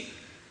guilty.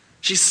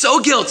 She's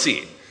so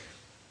guilty.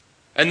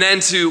 And then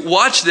to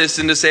watch this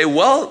and to say,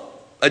 well,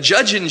 a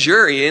judge and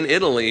jury in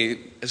Italy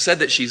have said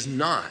that she's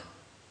not.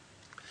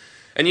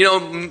 And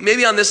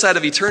maybe on this side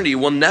of eternity,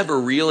 we'll never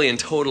really and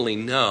totally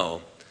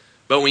know.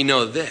 But we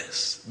know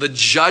this, the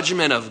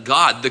judgment of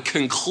God, the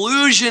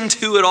conclusion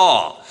to it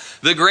all,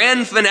 the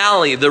grand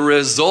finale, the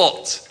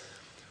result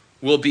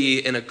will be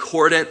in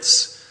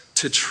accordance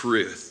to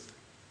truth.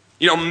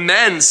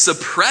 Men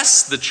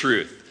suppress the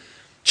truth.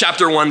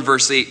 Chapter 1,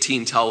 verse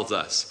 18 tells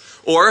us.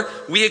 Or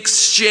we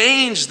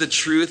exchange the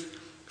truth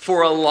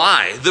for a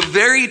lie. The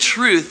very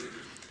truth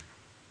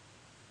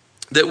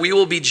that we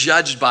will be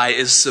judged by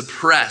is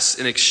suppressed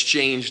and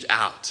exchanged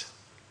out.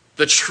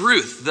 The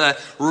truth, the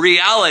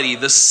reality,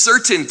 the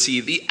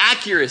certainty, the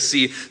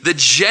accuracy, the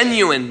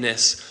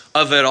genuineness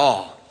of it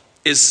all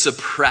is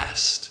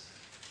suppressed,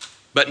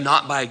 but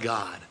not by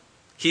God.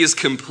 He is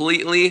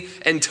completely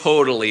and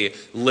totally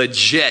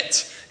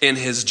legit in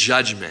his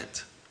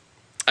judgment.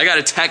 I got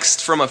a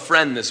text from a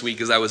friend this week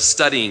as I was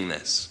studying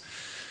this.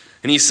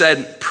 And he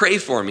said, "Pray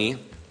for me.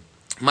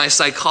 My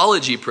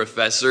psychology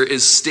professor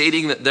is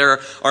stating that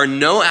there are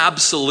no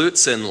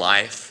absolutes in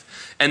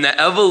life and that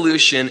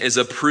evolution is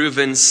a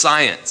proven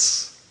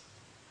science."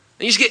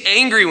 And you just get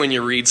angry when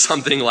you read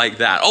something like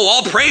that. Oh,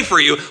 I'll pray for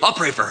you. I'll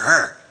pray for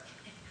her.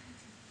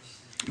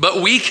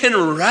 But we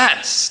can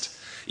rest,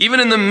 even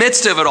in the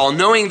midst of it all,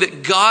 knowing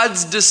that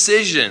God's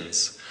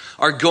decisions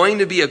are going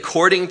to be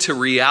according to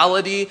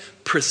reality,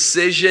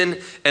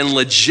 precision, and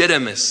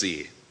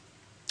legitimacy.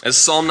 As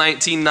Psalm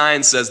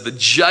 19:9 says, the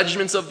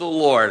judgments of the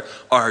Lord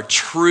are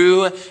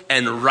true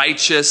and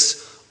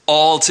righteous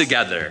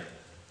altogether.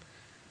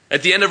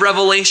 At the end of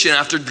Revelation,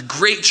 after the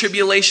great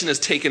tribulation has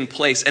taken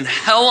place and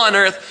hell on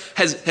earth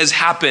has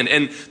happened,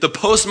 and the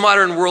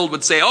postmodern world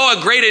would say, oh,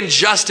 a great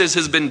injustice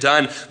has been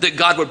done, that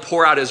God would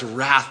pour out his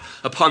wrath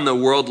upon the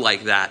world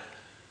like that.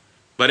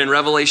 But in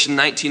Revelation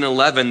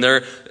 19:11,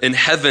 there in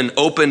heaven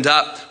opened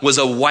up was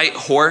a white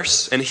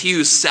horse, and he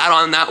who sat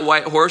on that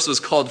white horse was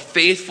called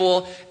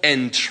Faithful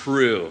and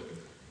True.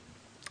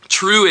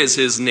 True is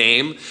his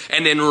name,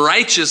 and in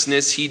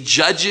righteousness he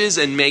judges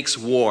and makes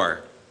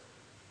war.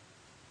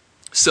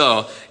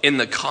 So, in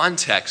the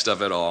context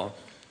of it all,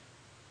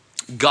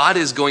 God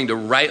is going to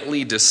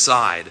rightly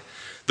decide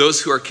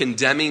those who are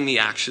condemning the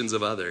actions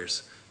of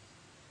others.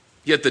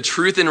 Yet the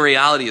truth and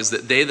reality is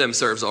that they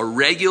themselves are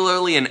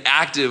regularly and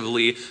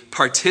actively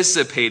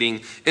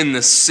participating in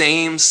the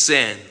same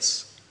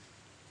sins.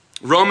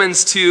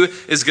 Romans 2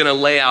 is going to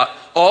lay out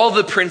all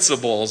the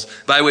principles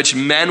by which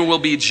men will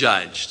be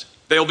judged.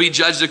 They will be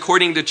judged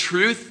according to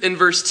truth in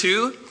verse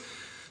 2.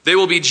 They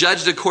will be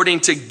judged according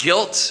to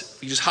guilt.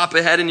 You just hop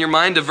ahead in your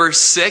mind to verse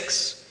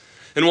 6,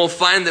 and we'll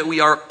find that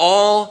we are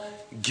all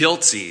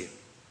guilty.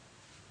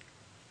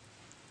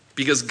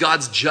 Because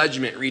God's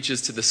judgment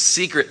reaches to the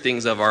secret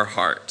things of our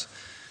heart.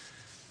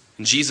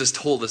 And Jesus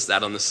told us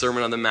that on the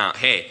Sermon on the Mount.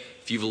 Hey,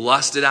 if you've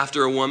lusted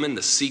after a woman,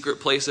 the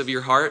secret place of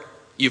your heart,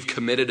 you've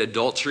committed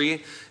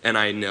adultery, and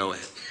I know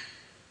it.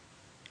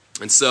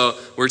 And so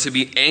we're to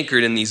be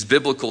anchored in these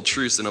biblical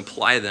truths and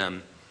apply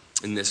them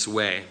in this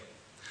way.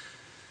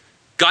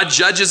 God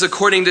judges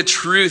according to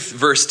truth,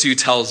 verse 2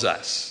 tells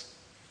us.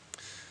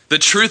 The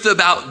truth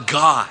about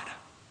God,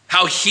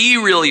 how he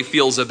really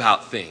feels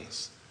about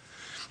things.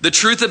 The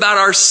truth about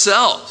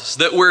ourselves,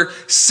 that we're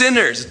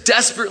sinners,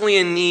 desperately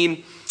in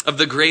need of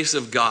the grace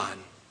of God.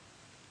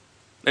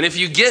 And if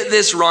you get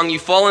this wrong, you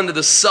fall into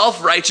the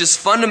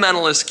self-righteous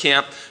fundamentalist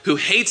camp who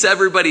hates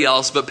everybody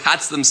else but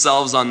pats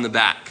themselves on the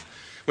back.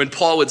 When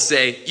Paul would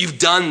say, you've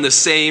done the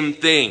same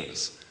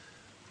things.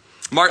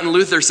 Martin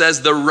Luther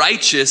says, the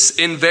righteous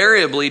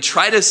invariably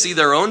try to see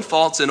their own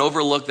faults and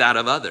overlook that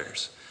of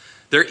others.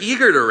 They're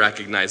eager to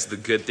recognize the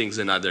good things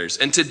in others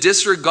and to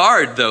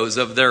disregard those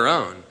of their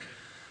own.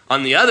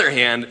 On the other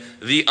hand,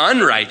 the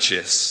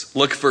unrighteous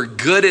look for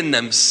good in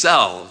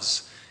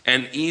themselves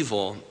and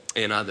evil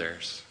in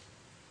others.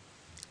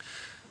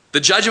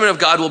 The judgment of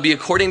God will be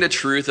according to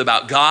truth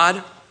about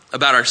God,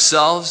 about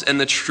ourselves, and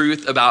the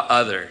truth about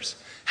others.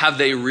 Have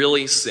they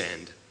really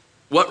sinned?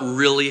 What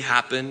really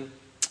happened?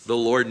 The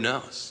Lord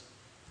knows.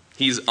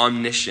 He's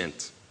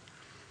omniscient.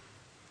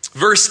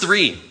 Verse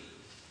 3.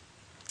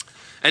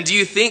 And do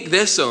you think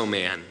this, O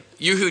man,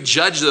 you who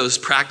judge those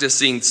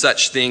practicing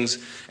such things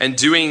and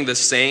doing the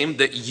same,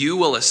 that you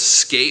will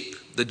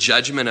escape the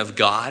judgment of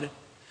God?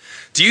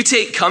 Do you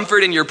take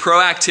comfort in your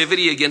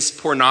proactivity against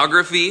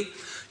pornography,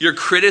 your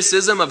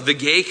criticism of the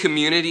gay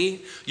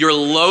community, your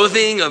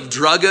loathing of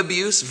drug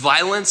abuse,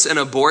 violence, and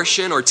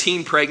abortion or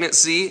teen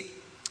pregnancy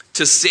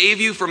to save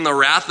you from the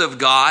wrath of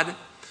God?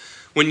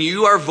 When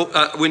you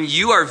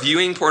are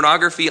viewing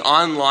pornography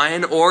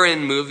online or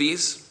in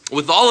movies,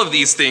 with all of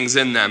these things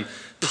in them,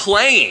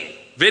 playing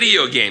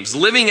video games,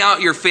 living out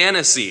your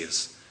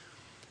fantasies,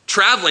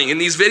 traveling in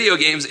these video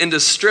games into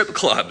strip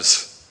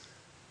clubs,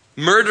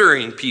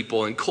 murdering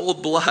people in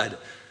cold blood,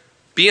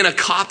 being a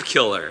cop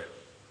killer,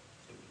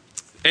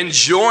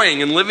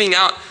 enjoying and living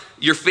out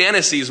your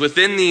fantasies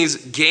within these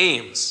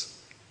games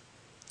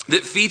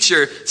that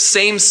feature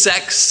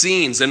same-sex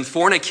scenes and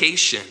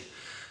fornication,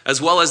 as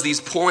well as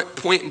these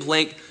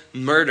point-blank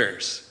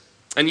murders.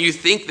 And you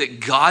think that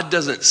God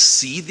doesn't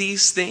see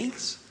these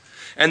things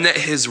and that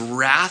his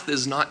wrath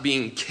is not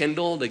being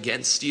kindled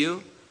against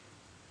you.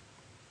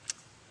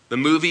 The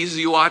movies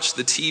you watch,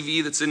 the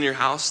TV that's in your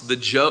house, the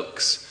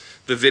jokes,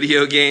 the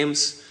video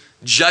games,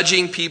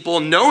 judging people,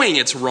 knowing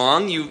it's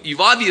wrong.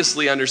 You've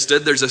obviously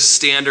understood there's a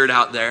standard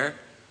out there.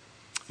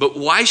 But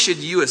why should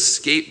you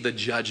escape the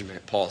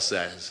judgment, Paul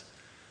says,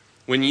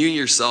 when you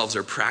yourselves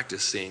are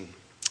practicing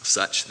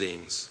such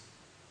things?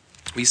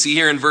 We see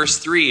here in verse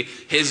 3,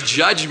 his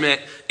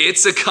judgment,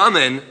 it's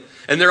a-coming,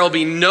 and there will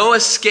be no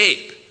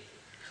escape.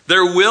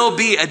 There will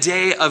be a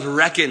day of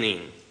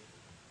reckoning.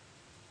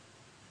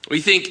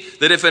 We think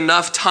that if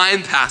enough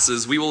time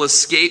passes, we will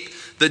escape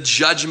the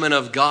judgment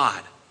of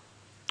God.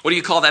 What do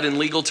you call that in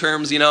legal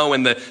terms,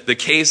 when the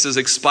case is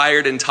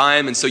expired in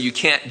time and so you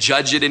can't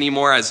judge it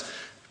anymore? I was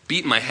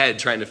beating my head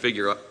trying to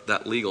figure out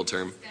that legal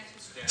term.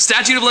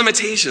 Statute of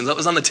limitations. That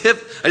was on the tip.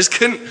 I just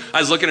couldn't. I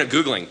was looking at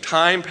Googling.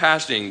 Time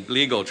passing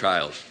legal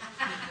trials.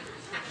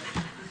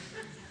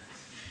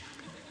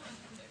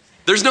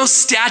 There's no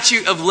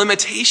statute of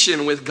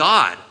limitation with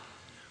God.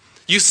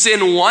 You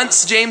sin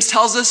once, James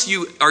tells us,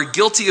 you are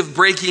guilty of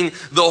breaking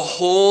the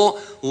whole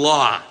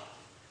law.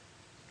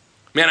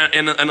 Man,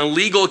 in a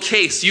legal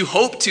case, you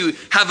hope to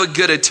have a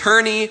good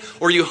attorney,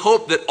 or you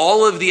hope that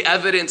all of the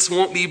evidence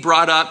won't be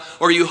brought up,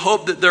 or you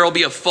hope that there will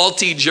be a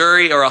faulty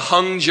jury or a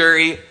hung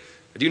jury.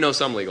 I do know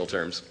some legal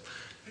terms.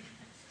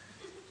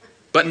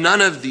 But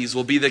none of these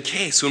will be the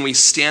case when we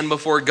stand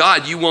before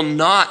God. You will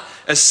not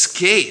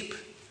escape.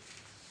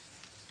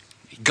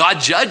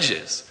 God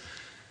judges.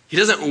 He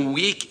doesn't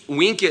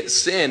wink at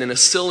sin in a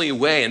silly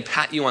way and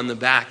pat you on the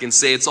back and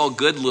say, it's all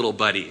good, little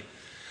buddy.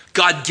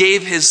 God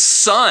gave his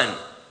son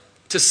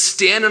to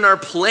stand in our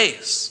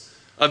place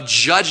of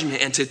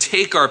judgment and to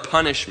take our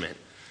punishment.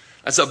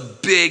 That's a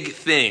big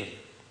thing.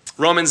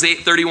 Romans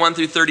 8:31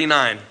 through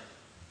 39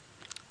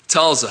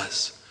 tells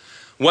us,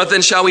 what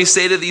then shall we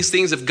say to these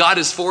things? If God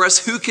is for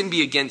us, who can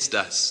be against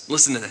us?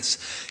 Listen to this.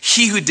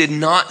 He who did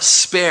not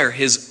spare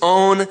his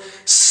own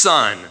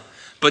son,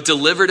 but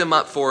delivered him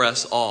up for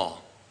us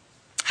all,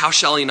 how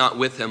shall he not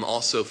with him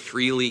also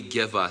freely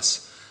give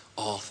us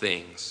all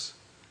things?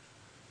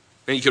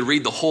 And you could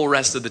read the whole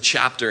rest of the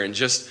chapter and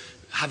just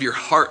have your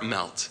heart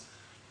melt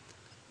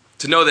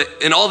to know that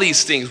in all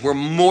these things we're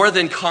more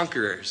than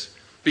conquerors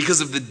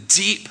because of the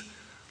deep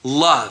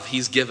love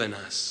he's given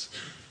us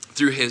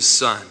through his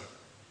son.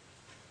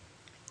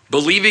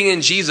 Believing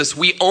in Jesus,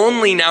 we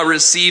only now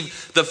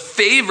receive the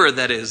favor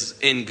that is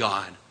in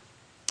God.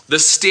 The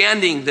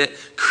standing that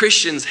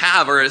Christians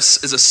have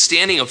is a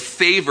standing of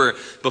favor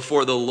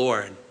before the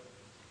Lord.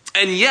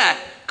 And yet,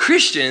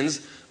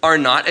 Christians are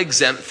not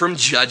exempt from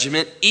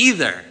judgment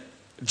either.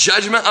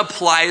 Judgment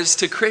applies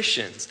to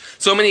Christians.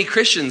 So many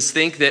Christians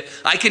think that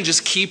I can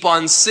just keep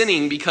on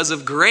sinning because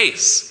of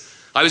grace.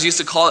 I always used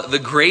to call it the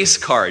grace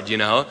card,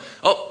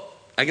 Oh,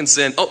 I can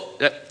sin. Oh,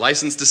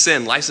 license to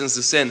sin, license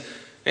to sin.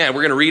 Yeah,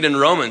 we're going to read in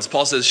Romans.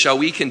 Paul says, shall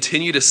we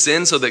continue to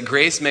sin so that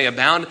grace may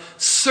abound?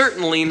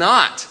 Certainly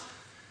not.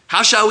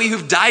 How shall we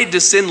who've died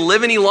to sin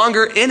live any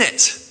longer in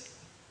it?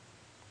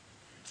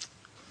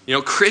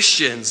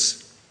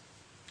 Christians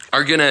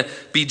are going to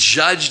be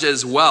judged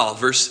as well.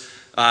 Verse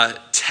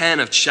 10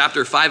 of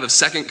chapter 5 of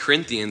 2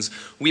 Corinthians,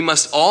 we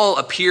must all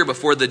appear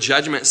before the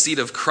judgment seat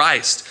of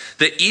Christ,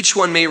 that each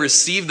one may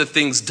receive the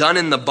things done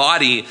in the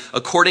body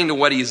according to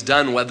what he's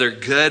done, whether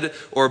good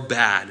or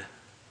bad.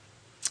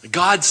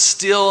 God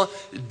still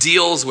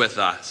deals with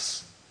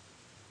us.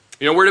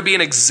 We're to be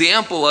an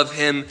example of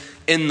him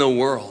in the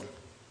world.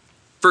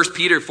 1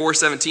 Peter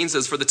 4:17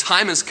 says, for the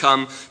time has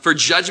come for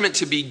judgment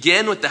to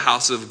begin with the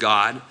house of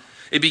God.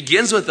 It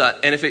begins with us,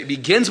 and if it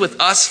begins with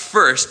us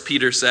first,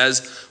 Peter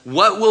says,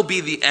 what will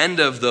be the end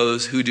of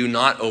those who do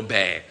not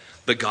obey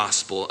the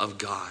gospel of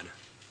God?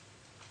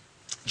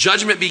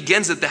 Judgment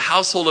begins at the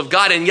household of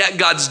God, and yet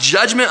God's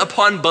judgment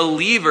upon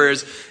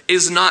believers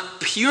is not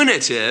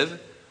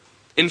punitive,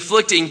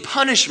 inflicting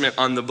punishment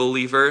on the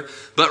believer,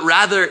 but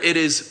rather it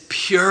is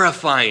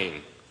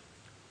purifying.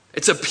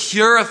 It's a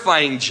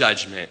purifying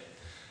judgment.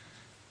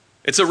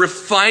 It's a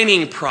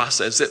refining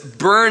process. It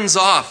burns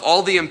off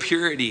all the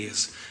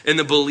impurities in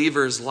the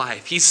believer's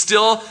life. He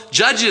still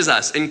judges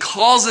us and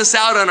calls us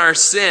out on our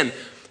sin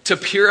to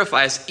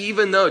purify us,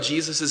 even though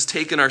Jesus has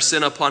taken our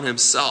sin upon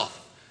himself.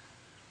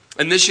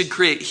 And this should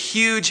create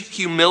huge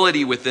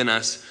humility within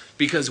us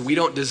because we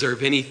don't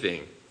deserve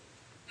anything.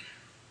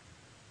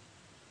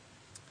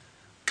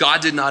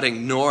 God did not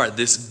ignore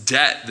this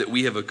debt that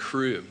we have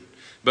accrued,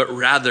 but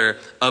rather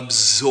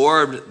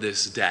absorbed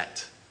this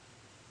debt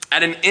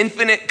at an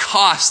infinite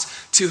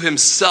cost to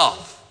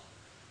himself.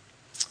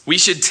 We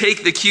should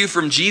take the cue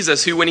from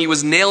Jesus, who when he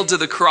was nailed to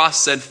the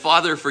cross said,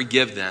 Father,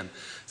 forgive them,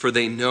 for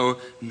they know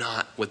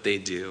not what they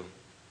do.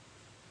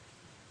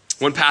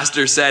 One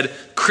pastor said,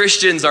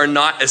 Christians are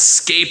not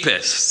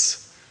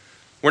escapists.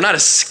 We're not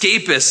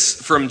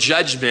escapists from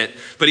judgment,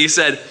 but he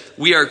said,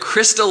 we are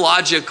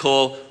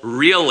Christological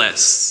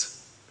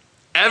realists.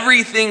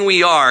 Everything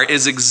we are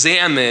is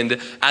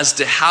examined as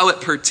to how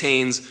it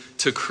pertains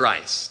to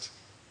Christ.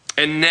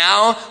 And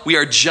now we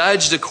are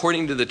judged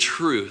according to the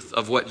truth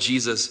of what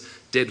Jesus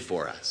did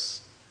for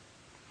us.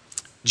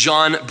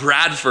 John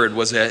Bradford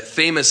was a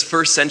famous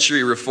 1st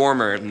century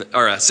reformer,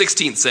 or a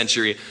 16th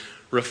century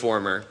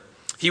reformer.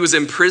 He was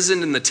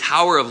imprisoned in the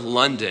Tower of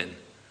London.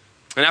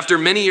 And after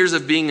many years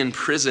of being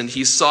imprisoned,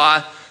 he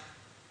saw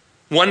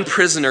one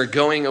prisoner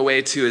going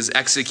away to his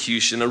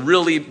execution, a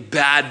really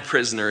bad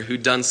prisoner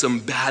who'd done some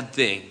bad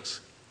things,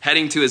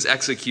 heading to his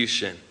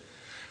execution.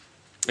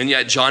 And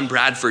yet John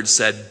Bradford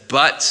said,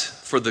 "But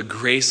for the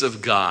grace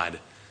of God,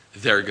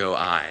 there go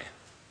I."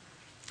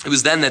 It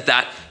was then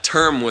that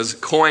term was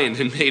coined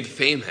and made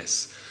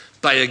famous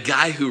by a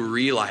guy who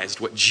realized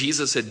what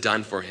Jesus had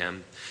done for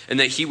him and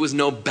that he was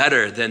no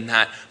better than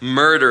that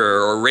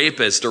murderer or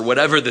rapist or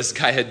whatever this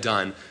guy had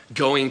done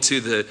going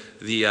to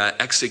the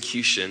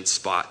execution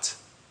spot.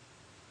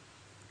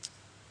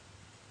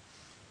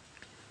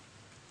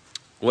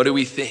 What do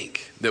we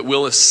think? That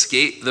we'll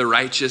escape the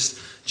righteous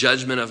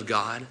judgment of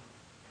God?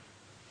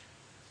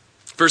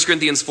 1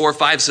 Corinthians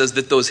 4:5 says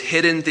that those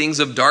hidden things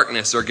of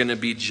darkness are going to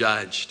be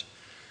judged.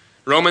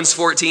 Romans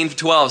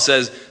 14:12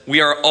 says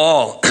we are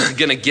all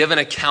going to give an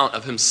account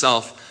of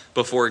himself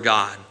before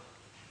God.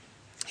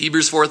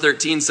 Hebrews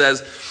 4:13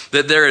 says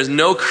that there is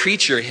no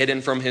creature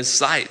hidden from his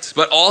sight,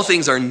 but all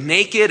things are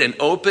naked and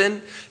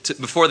open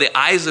before the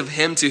eyes of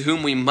him to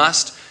whom we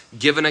must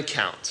give an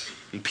account.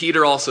 And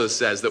Peter also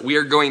says that we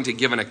are going to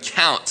give an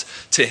account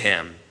to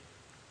him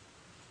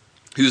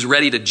who's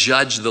ready to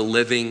judge the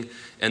living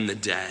and the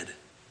dead.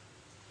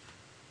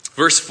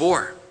 Verse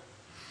 4,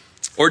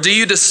 or do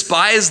you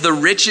despise the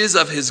riches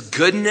of his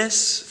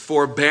goodness,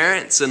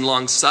 forbearance, and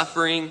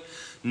long-suffering,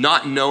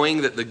 not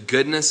knowing that the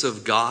goodness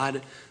of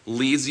God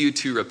leads you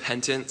to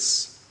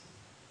repentance?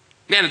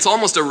 Man, it's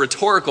almost a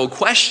rhetorical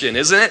question,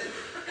 isn't it?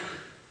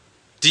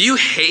 Do you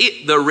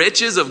hate the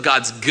riches of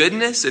God's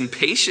goodness and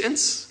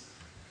patience?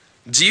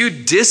 Do you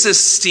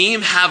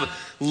disesteem, have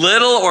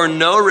little or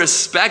no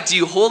respect? Do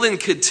you hold in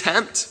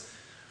contempt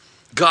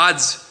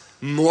God's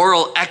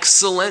moral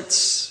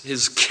excellence,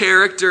 his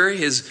character,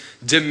 his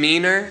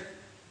demeanor,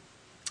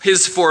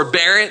 his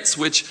forbearance,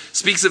 which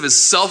speaks of his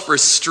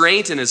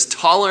self-restraint and his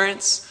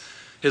tolerance,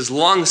 his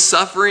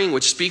long-suffering,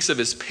 which speaks of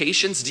his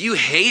patience? Do you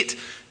hate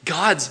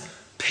God's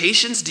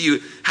patience? Do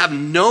you have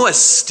no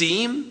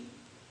esteem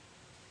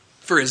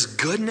for his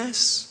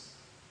goodness?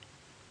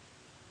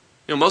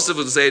 You know, most of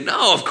us would say,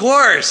 no, of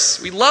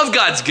course. We love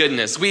God's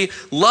goodness. We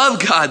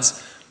love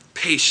God's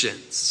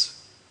patience.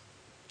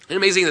 Isn't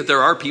it amazing that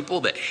there are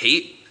people that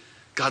hate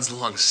God's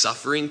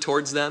long-suffering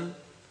towards them?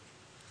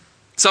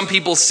 Some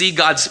people see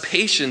God's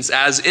patience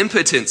as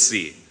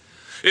impotency.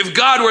 If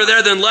God were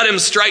there, then let him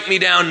strike me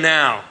down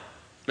now. I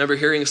remember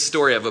hearing a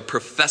story of a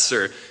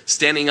professor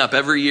standing up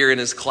every year in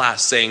his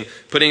class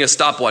putting a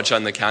stopwatch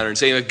on the counter and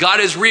saying, if God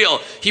is real,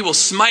 he will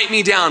smite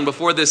me down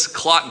before this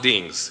clock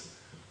dings.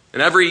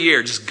 And every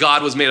year, just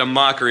God was made a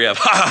mockery of,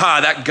 ha ha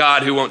ha, that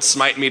God who won't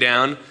smite me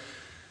down.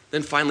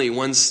 Then finally,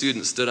 one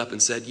student stood up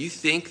and said, you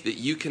think that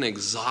you can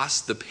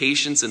exhaust the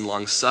patience and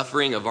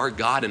long-suffering of our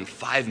God in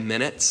 5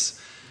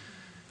 minutes?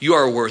 You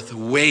are worth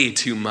way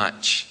too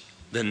much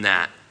than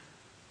that.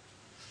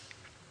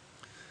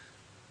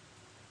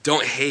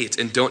 Don't hate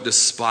and don't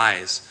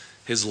despise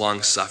his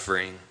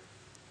long-suffering.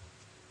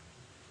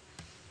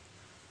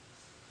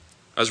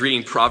 I was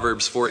reading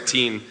Proverbs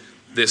 14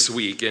 this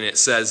week, and it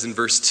says in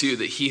verse 2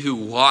 that he who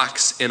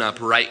walks in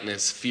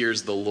uprightness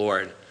fears the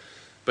Lord,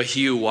 but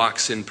he who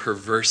walks in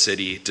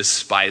perversity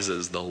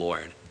despises the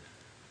Lord.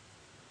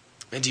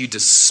 And do you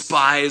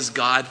despise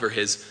God for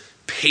his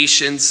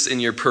patience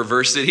in your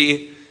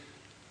perversity?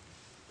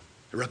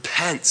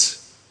 Repent.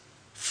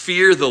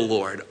 Fear the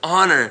Lord.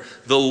 Honor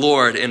the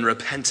Lord in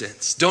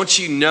repentance. Don't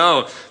you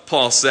know,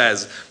 Paul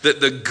says,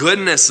 that the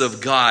goodness of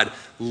God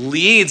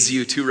leads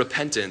you to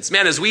repentance?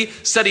 Man, as we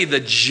study the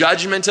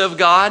judgment of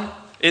God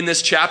in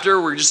this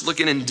chapter, we're just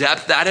looking in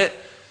depth at it.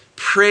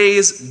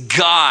 Praise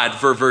God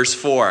for verse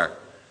 4.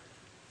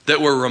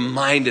 That we're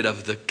reminded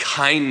of the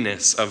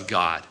kindness of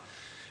God.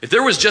 If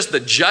there was just the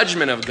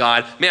judgment of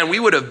God, man, we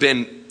would have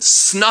been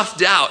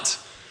snuffed out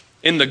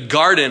in the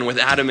garden with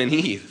Adam and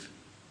Eve.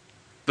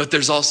 But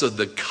there's also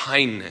the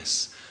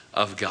kindness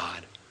of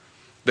God.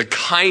 The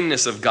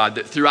kindness of God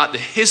that throughout the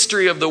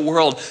history of the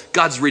world,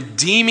 God's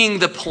redeeming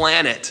the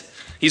planet.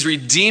 He's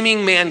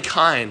redeeming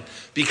mankind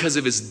because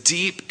of his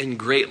deep and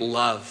great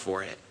love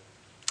for it.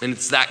 And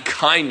it's that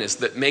kindness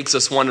that makes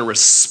us want to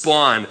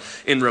respond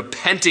in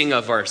repenting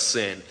of our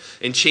sin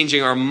and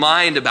changing our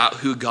mind about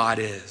who God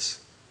is.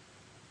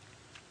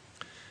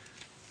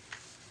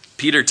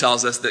 Peter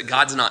tells us that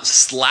God's not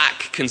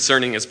slack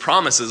concerning his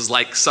promises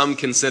like some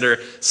consider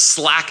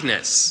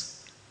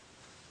slackness,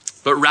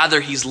 but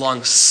rather he's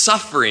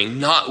long-suffering,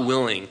 not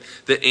willing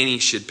that any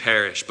should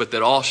perish, but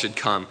that all should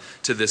come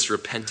to this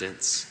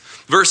repentance.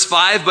 Verse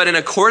 5, but in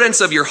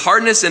accordance of your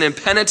hardness and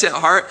impenitent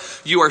heart,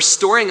 you are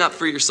storing up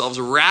for yourselves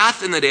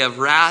wrath in the day of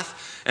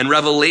wrath and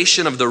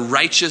revelation of the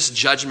righteous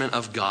judgment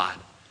of God.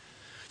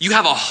 You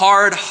have a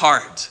hard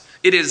heart.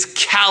 It is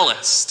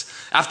calloused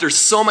After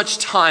so much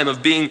time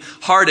of being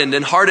hardened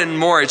and hardened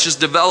more, it's just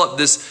developed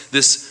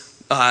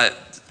this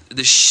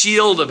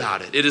shield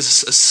about it. It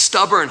is a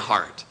stubborn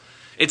heart.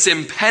 It's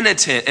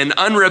impenitent and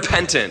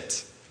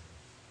unrepentant.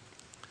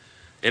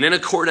 And in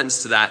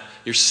accordance to that,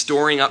 you're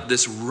storing up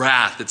this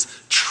wrath.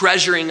 It's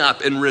treasuring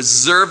up and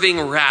reserving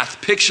wrath.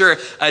 Picture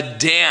a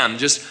dam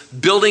just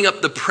building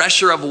up the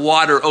pressure of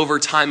water over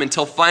time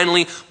until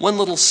finally one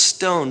little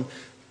stone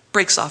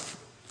breaks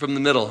off from the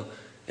middle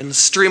and a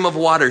stream of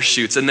water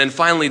shoots. And then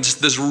finally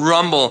just this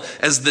rumble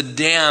as the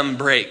dam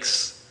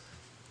breaks.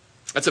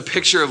 That's a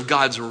picture of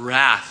God's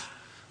wrath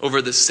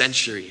over the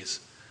centuries.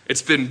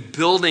 It's been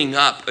building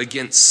up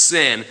against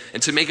sin,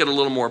 and to make it a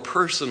little more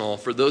personal,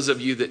 for those of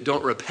you that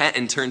don't repent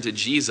and turn to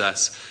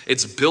Jesus,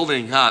 it's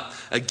building up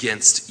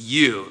against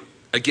you,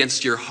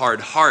 against your hard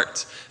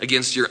heart,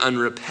 against your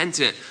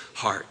unrepentant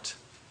heart.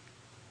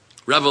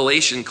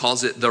 Revelation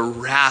calls it the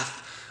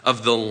wrath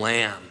of the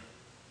Lamb.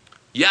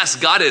 Yes,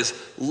 God is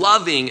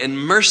loving and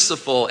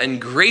merciful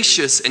and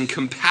gracious and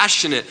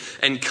compassionate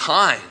and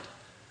kind,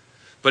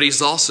 but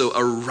he's also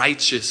a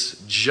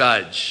righteous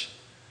judge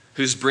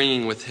who's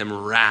bringing with him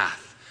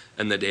wrath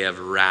and the day of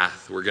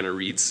wrath. We're going to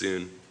read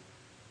soon.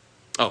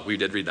 Oh, we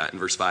did read that in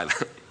verse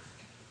 5.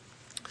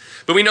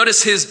 But we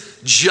notice his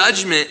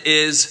judgment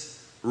is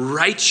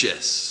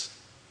righteous.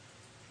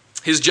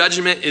 His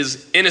judgment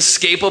is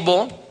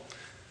inescapable,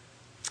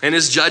 and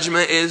his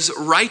judgment is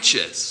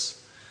righteous.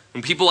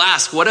 When people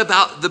ask, what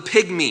about the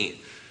pygmy?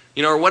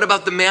 Or what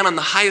about the man on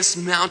the highest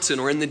mountain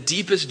or in the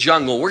deepest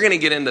jungle? We're going to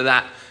get into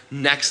that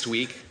next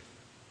week.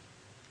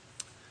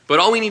 But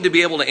all we need to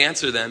be able to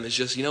answer them is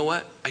just, you know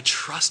what? I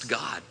trust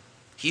God.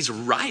 He's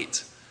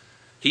right.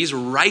 He's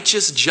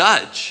righteous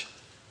judge.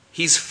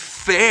 He's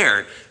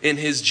fair in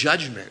his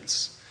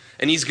judgments.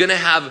 And he's going to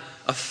have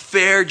a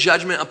fair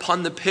judgment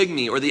upon the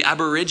pygmy or the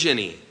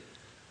aborigine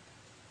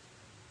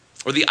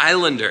or the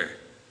islander.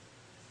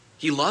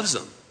 He loves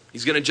them.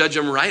 He's going to judge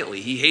them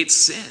rightly. He hates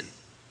sin.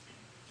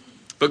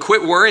 But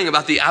quit worrying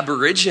about the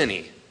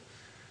aborigine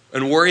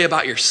and worry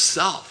about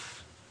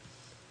yourself.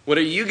 What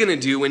are you going to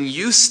do when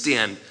you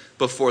stand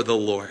before the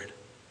Lord?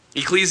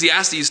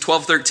 Ecclesiastes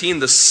 12:13,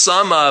 the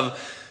sum of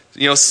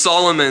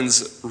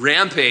Solomon's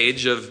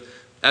rampage of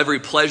every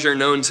pleasure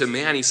known to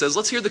man. He says,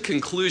 let's hear the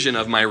conclusion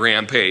of my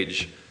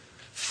rampage.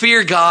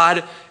 Fear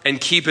God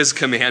and keep his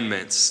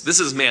commandments.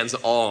 This is man's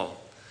all.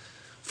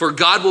 For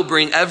God will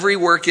bring every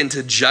work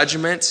into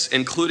judgment,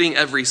 including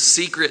every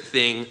secret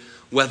thing,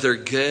 whether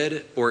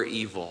good or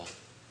evil.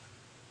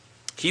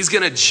 He's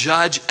going to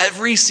judge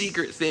every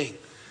secret thing,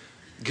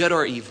 good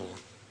or evil.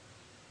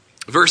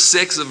 Verse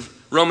 6 of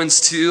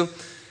Romans 2,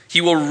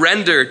 he will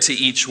render to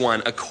each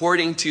one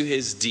according to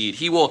his deed.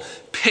 He will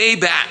pay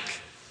back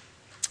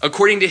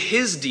according to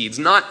his deeds,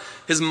 not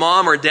his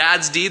mom or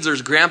dad's deeds or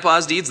his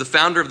grandpa's deeds, the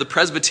founder of the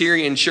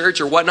Presbyterian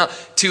Church or whatnot,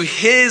 to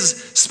his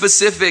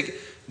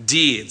specific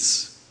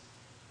deeds.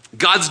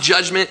 God's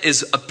judgment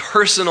is a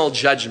personal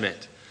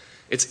judgment.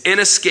 It's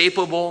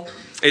inescapable,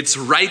 it's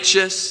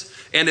righteous,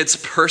 and it's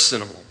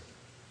personal.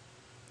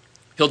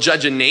 He'll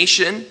judge a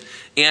nation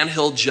and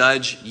he'll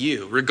judge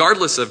you,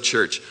 regardless of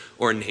church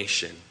or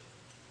nation.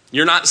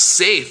 You're not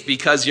safe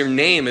because your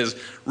name is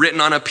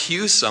written on a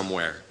pew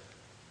somewhere.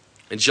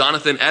 And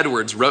Jonathan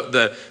Edwards wrote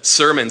the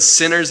sermon,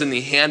 Sinners in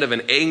the Hand of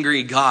an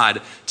Angry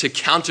God, to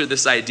counter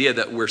this idea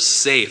that we're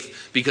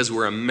safe because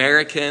we're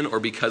American or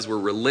because we're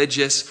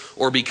religious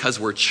or because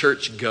we're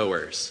church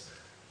goers.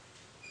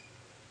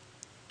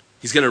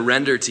 He's going to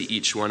render to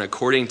each one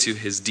according to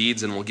his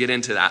deeds, and we'll get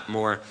into that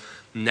more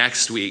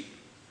next week.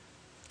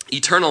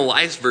 Eternal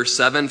life, verse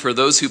 7, for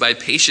those who by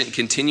patient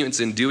continuance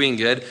in doing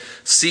good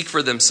seek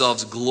for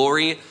themselves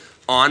glory,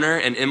 honor,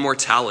 and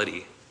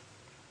immortality.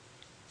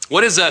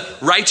 What is a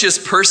righteous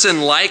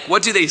person like?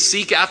 What do they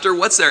seek after?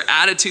 What's their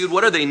attitude?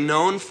 What are they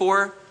known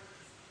for?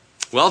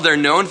 Well, they're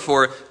known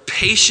for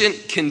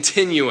patient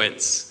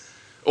continuance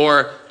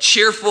or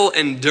cheerful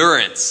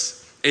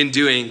endurance in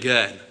doing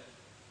good.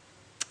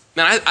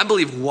 Man, I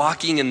believe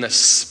walking in the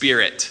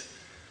Spirit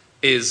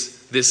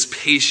is this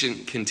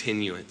patient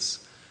continuance.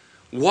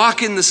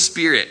 Walk in the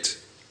Spirit,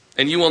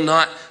 and you will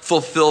not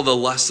fulfill the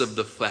lusts of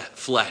the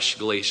flesh,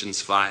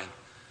 Galatians 5.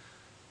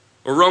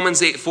 Or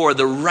Romans 8:4,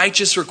 the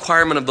righteous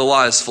requirement of the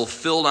law is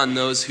fulfilled on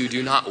those who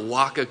do not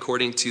walk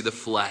according to the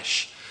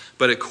flesh,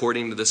 but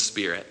according to the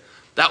Spirit.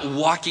 That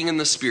walking in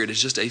the Spirit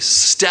is just a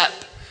step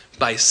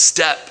by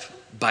step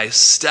by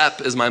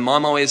step, as my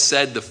mom always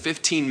said, the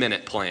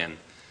 15-minute plan.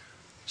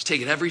 Just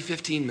take it every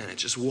 15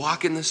 minutes. Just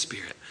walk in the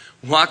Spirit.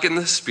 Walk in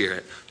the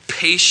Spirit.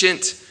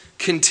 Patient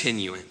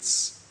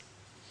continuance.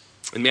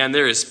 And man,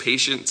 there is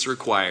patience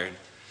required.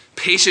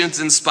 Patience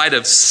in spite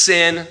of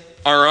sin,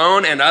 our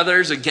own and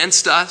others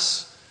against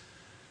us.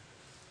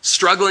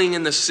 Struggling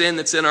in the sin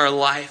that's in our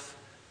life.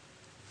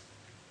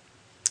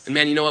 And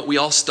man, you know what? We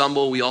all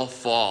stumble, we all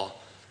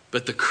fall.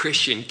 But the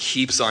Christian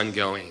keeps on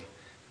going.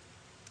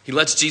 He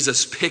lets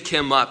Jesus pick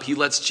him up. He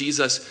lets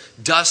Jesus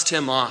dust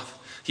him off.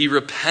 He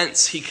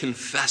repents, he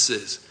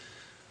confesses.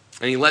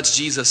 And he lets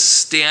Jesus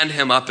stand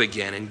him up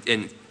again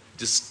and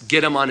just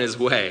get him on his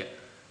way.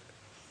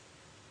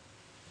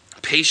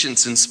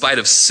 patience in spite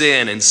of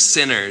sin and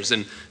sinners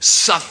and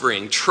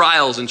suffering,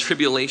 trials and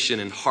tribulation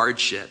and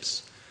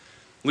hardships,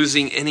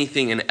 losing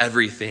anything and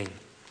everything,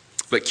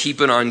 but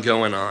keeping on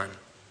going on.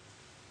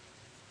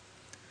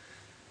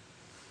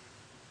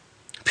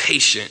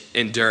 Patient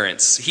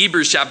endurance.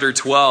 Hebrews chapter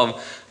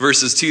 12,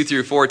 verses 2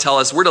 through 4 tell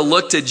us we're to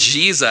look to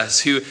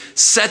Jesus, who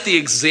set the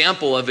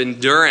example of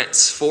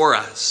endurance for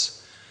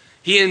us.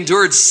 He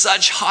endured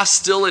such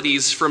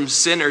hostilities from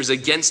sinners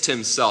against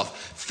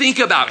himself. Think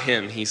about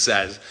him, he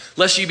says,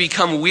 lest you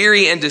become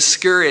weary and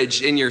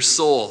discouraged in your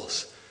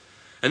souls.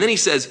 And then he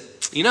says,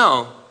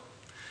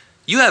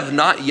 you have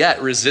not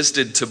yet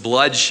resisted to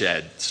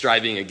bloodshed,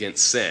 striving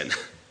against sin.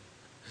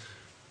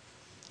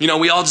 We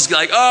all just go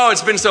like, oh,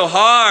 it's been so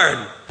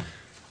hard.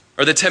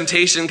 Or the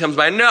temptation comes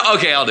by, no,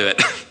 okay, I'll do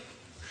it.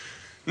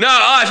 No,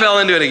 I fell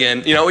into it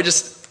again.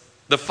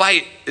 The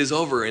fight is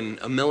over in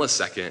a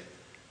millisecond.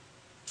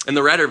 And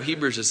the writer of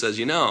Hebrews just says,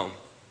 the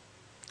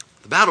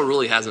battle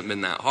really hasn't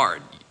been that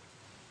hard.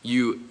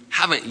 You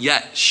haven't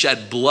yet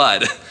shed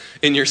blood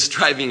in your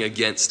striving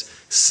against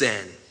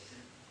sin.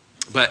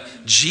 But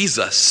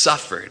Jesus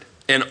suffered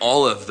in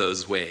all of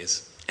those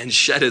ways and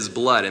shed his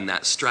blood in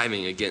that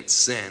striving against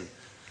sin.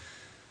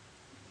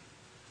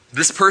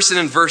 This person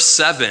in verse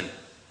 7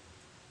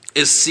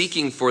 is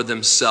seeking for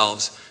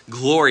themselves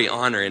glory,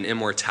 honor, and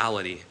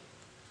immortality.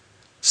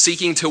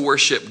 Seeking to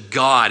worship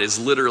God is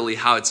literally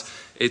how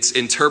it's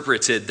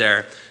interpreted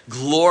there.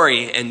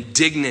 Glory and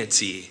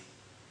dignity.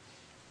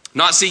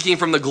 Not seeking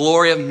from the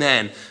glory of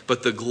men,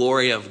 but the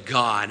glory of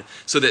God,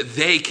 so that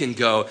they can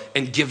go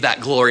and give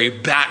that glory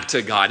back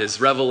to God.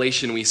 As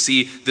Revelation, we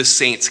see the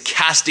saints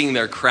casting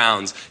their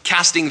crowns,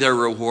 casting their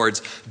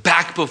rewards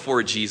back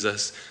before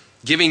Jesus,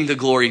 giving the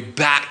glory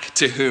back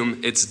to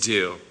whom it's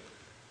due.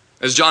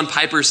 As John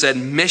Piper said,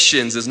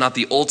 missions is not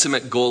the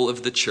ultimate goal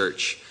of the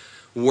church.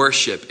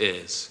 Worship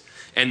is.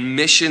 And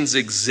missions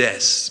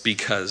exists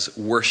because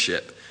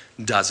worship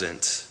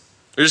doesn't.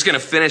 We're just going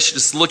to finish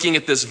just looking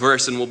at this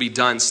verse and we'll be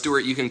done.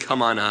 Stuart, you can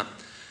come on up.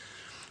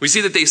 We see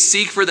that they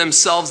seek for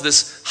themselves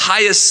this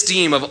high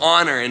esteem of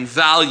honor and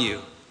value,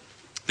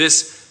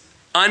 this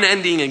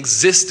unending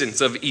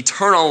existence of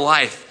eternal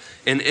life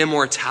and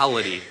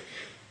immortality,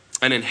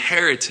 an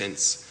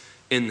inheritance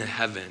in the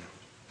heaven.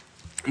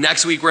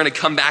 Next week, we're going to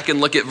come back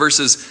and look at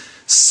verses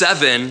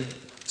 7,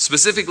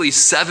 specifically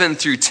 7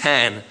 through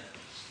 10.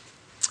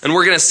 And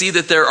we're going to see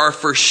that there are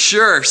for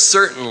sure,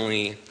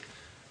 certainly,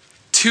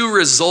 two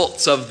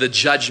results of the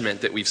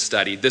judgment that we've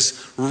studied.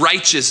 This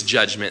righteous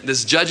judgment,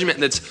 this judgment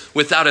that's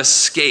without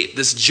escape,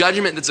 this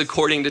judgment that's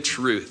according to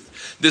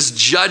truth, this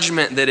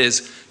judgment that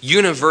is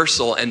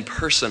universal and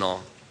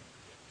personal.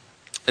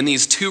 And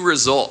these two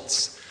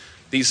results,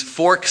 these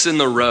forks in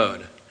the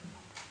road,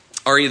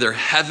 are either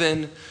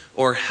heaven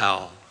or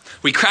hell.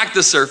 We crack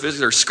the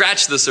surface or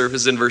scratch the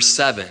surface in verse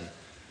 7,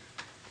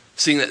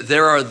 seeing that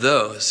there are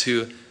those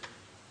who,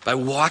 by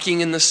walking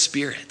in the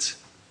Spirit,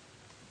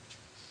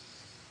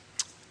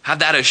 have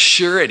that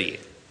assurity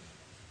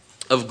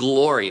of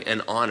glory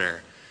and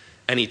honor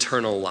and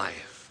eternal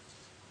life.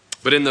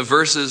 But in the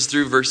verses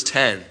through verse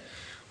 10,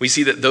 we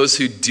see that those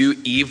who do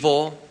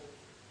evil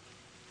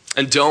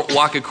and don't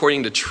walk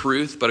according to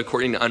truth, but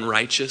according to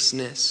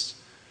unrighteousness,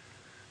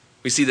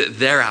 we see that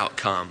their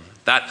outcome,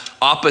 that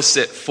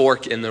opposite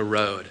fork in the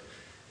road,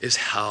 is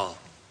hell.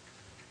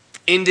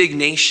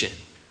 Indignation,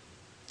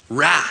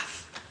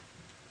 wrath,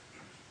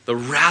 the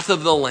wrath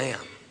of the Lamb,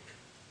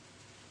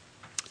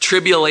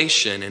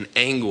 tribulation and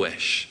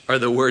anguish are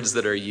the words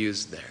that are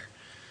used there.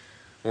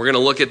 We're going to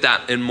look at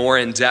that more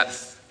in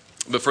depth,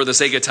 but for the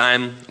sake of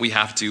time, we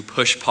have to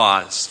push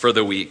pause for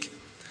the week.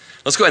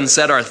 Let's go ahead and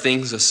set our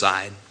things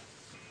aside.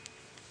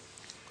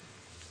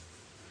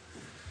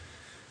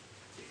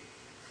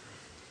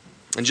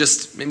 And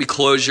just maybe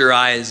close your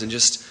eyes and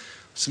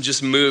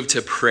just move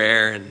to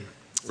prayer and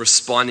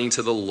responding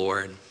to the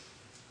Lord.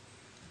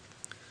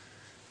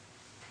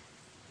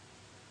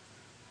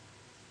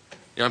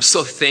 I'm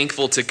so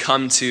thankful to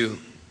come to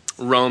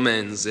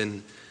Romans,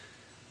 and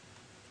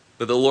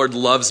that the Lord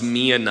loves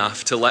me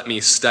enough to let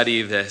me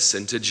study this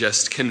and to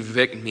just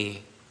convict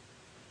me.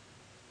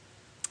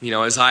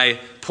 As I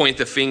point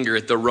the finger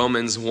at the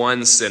Romans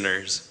 1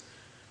 sinners,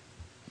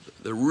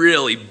 the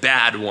really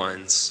bad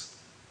ones,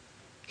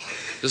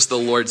 just the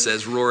Lord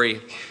says,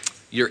 Rory,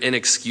 you're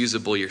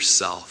inexcusable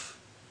yourself.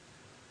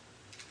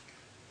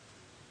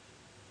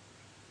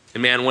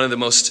 And man, one of the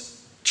most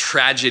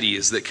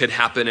tragedies that could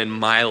happen in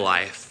my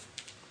life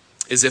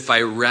is if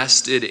I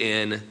rested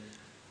in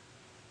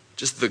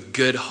just the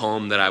good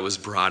home that I was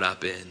brought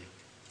up in.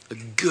 A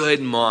good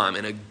mom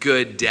and a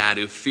good dad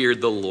who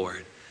feared the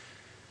Lord.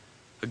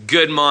 A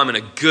good mom and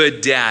a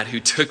good dad who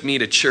took me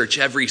to church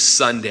every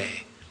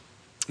Sunday.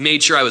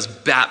 Made sure I was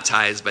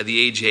baptized by the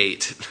age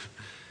 8.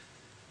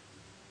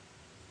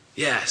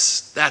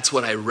 Yes, that's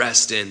what I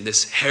rest in,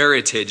 this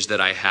heritage that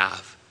I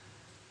have.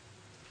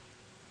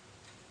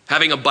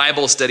 Having a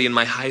Bible study in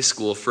my high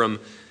school from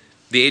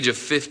the age of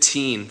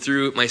 15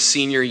 through my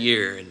senior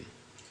year, and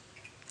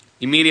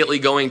immediately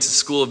going to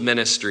school of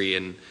ministry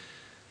and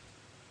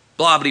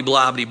blah, blah,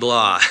 blah, blah,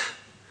 blah.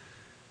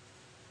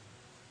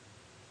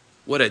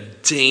 What a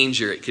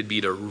danger it could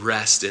be to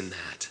rest in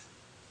that.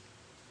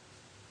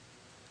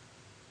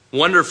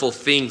 Wonderful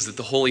things that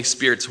the Holy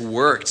Spirit's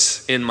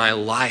worked in my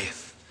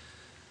life,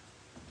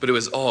 but it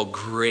was all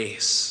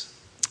grace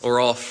or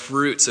all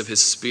fruits of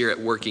his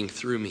Spirit working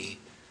through me.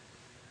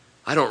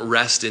 I don't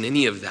rest in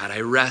any of that.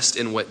 I rest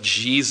in what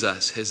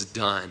Jesus has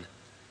done.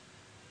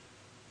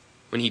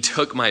 When he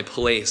took my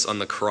place on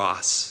the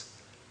cross,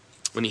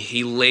 when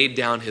he laid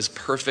down his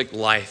perfect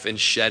life and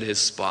shed his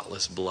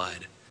spotless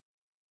blood.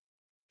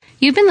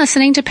 You've been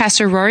listening to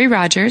Pastor Rory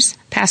Rogers,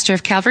 pastor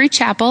of Calvary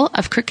Chapel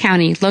of Crook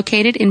County,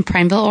 located in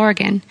Prineville,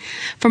 Oregon.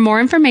 For more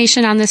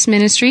information on this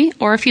ministry,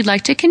 or if you'd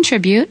like to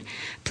contribute,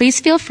 please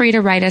feel free to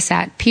write us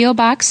at P.O.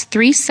 Box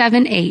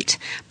 378,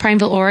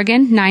 Prineville,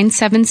 Oregon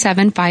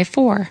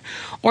 97754,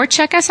 or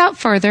check us out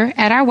further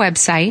at our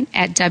website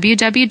at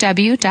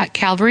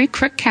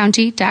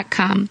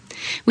www.calvarycrookcounty.com.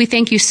 We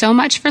thank you so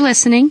much for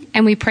listening,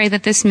 and we pray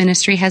that this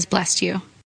ministry has blessed you.